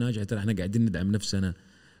المميزة والناجحة، ترى احنا قاعدين ندعم نفسنا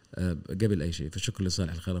قبل اي شيء. فشكرا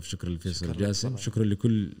لصالح الخلف، شكرا لفيصل الجاسم، شكرا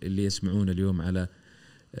لكل اللي يسمعون اليوم على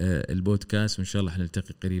البودكاست. وان شاء الله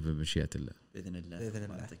حنلتقي قريبا بمشيئة الله. بإذن الله.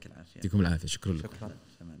 يعطيك العافية. يعطيكم العافية. شكرا لكم. شكرا.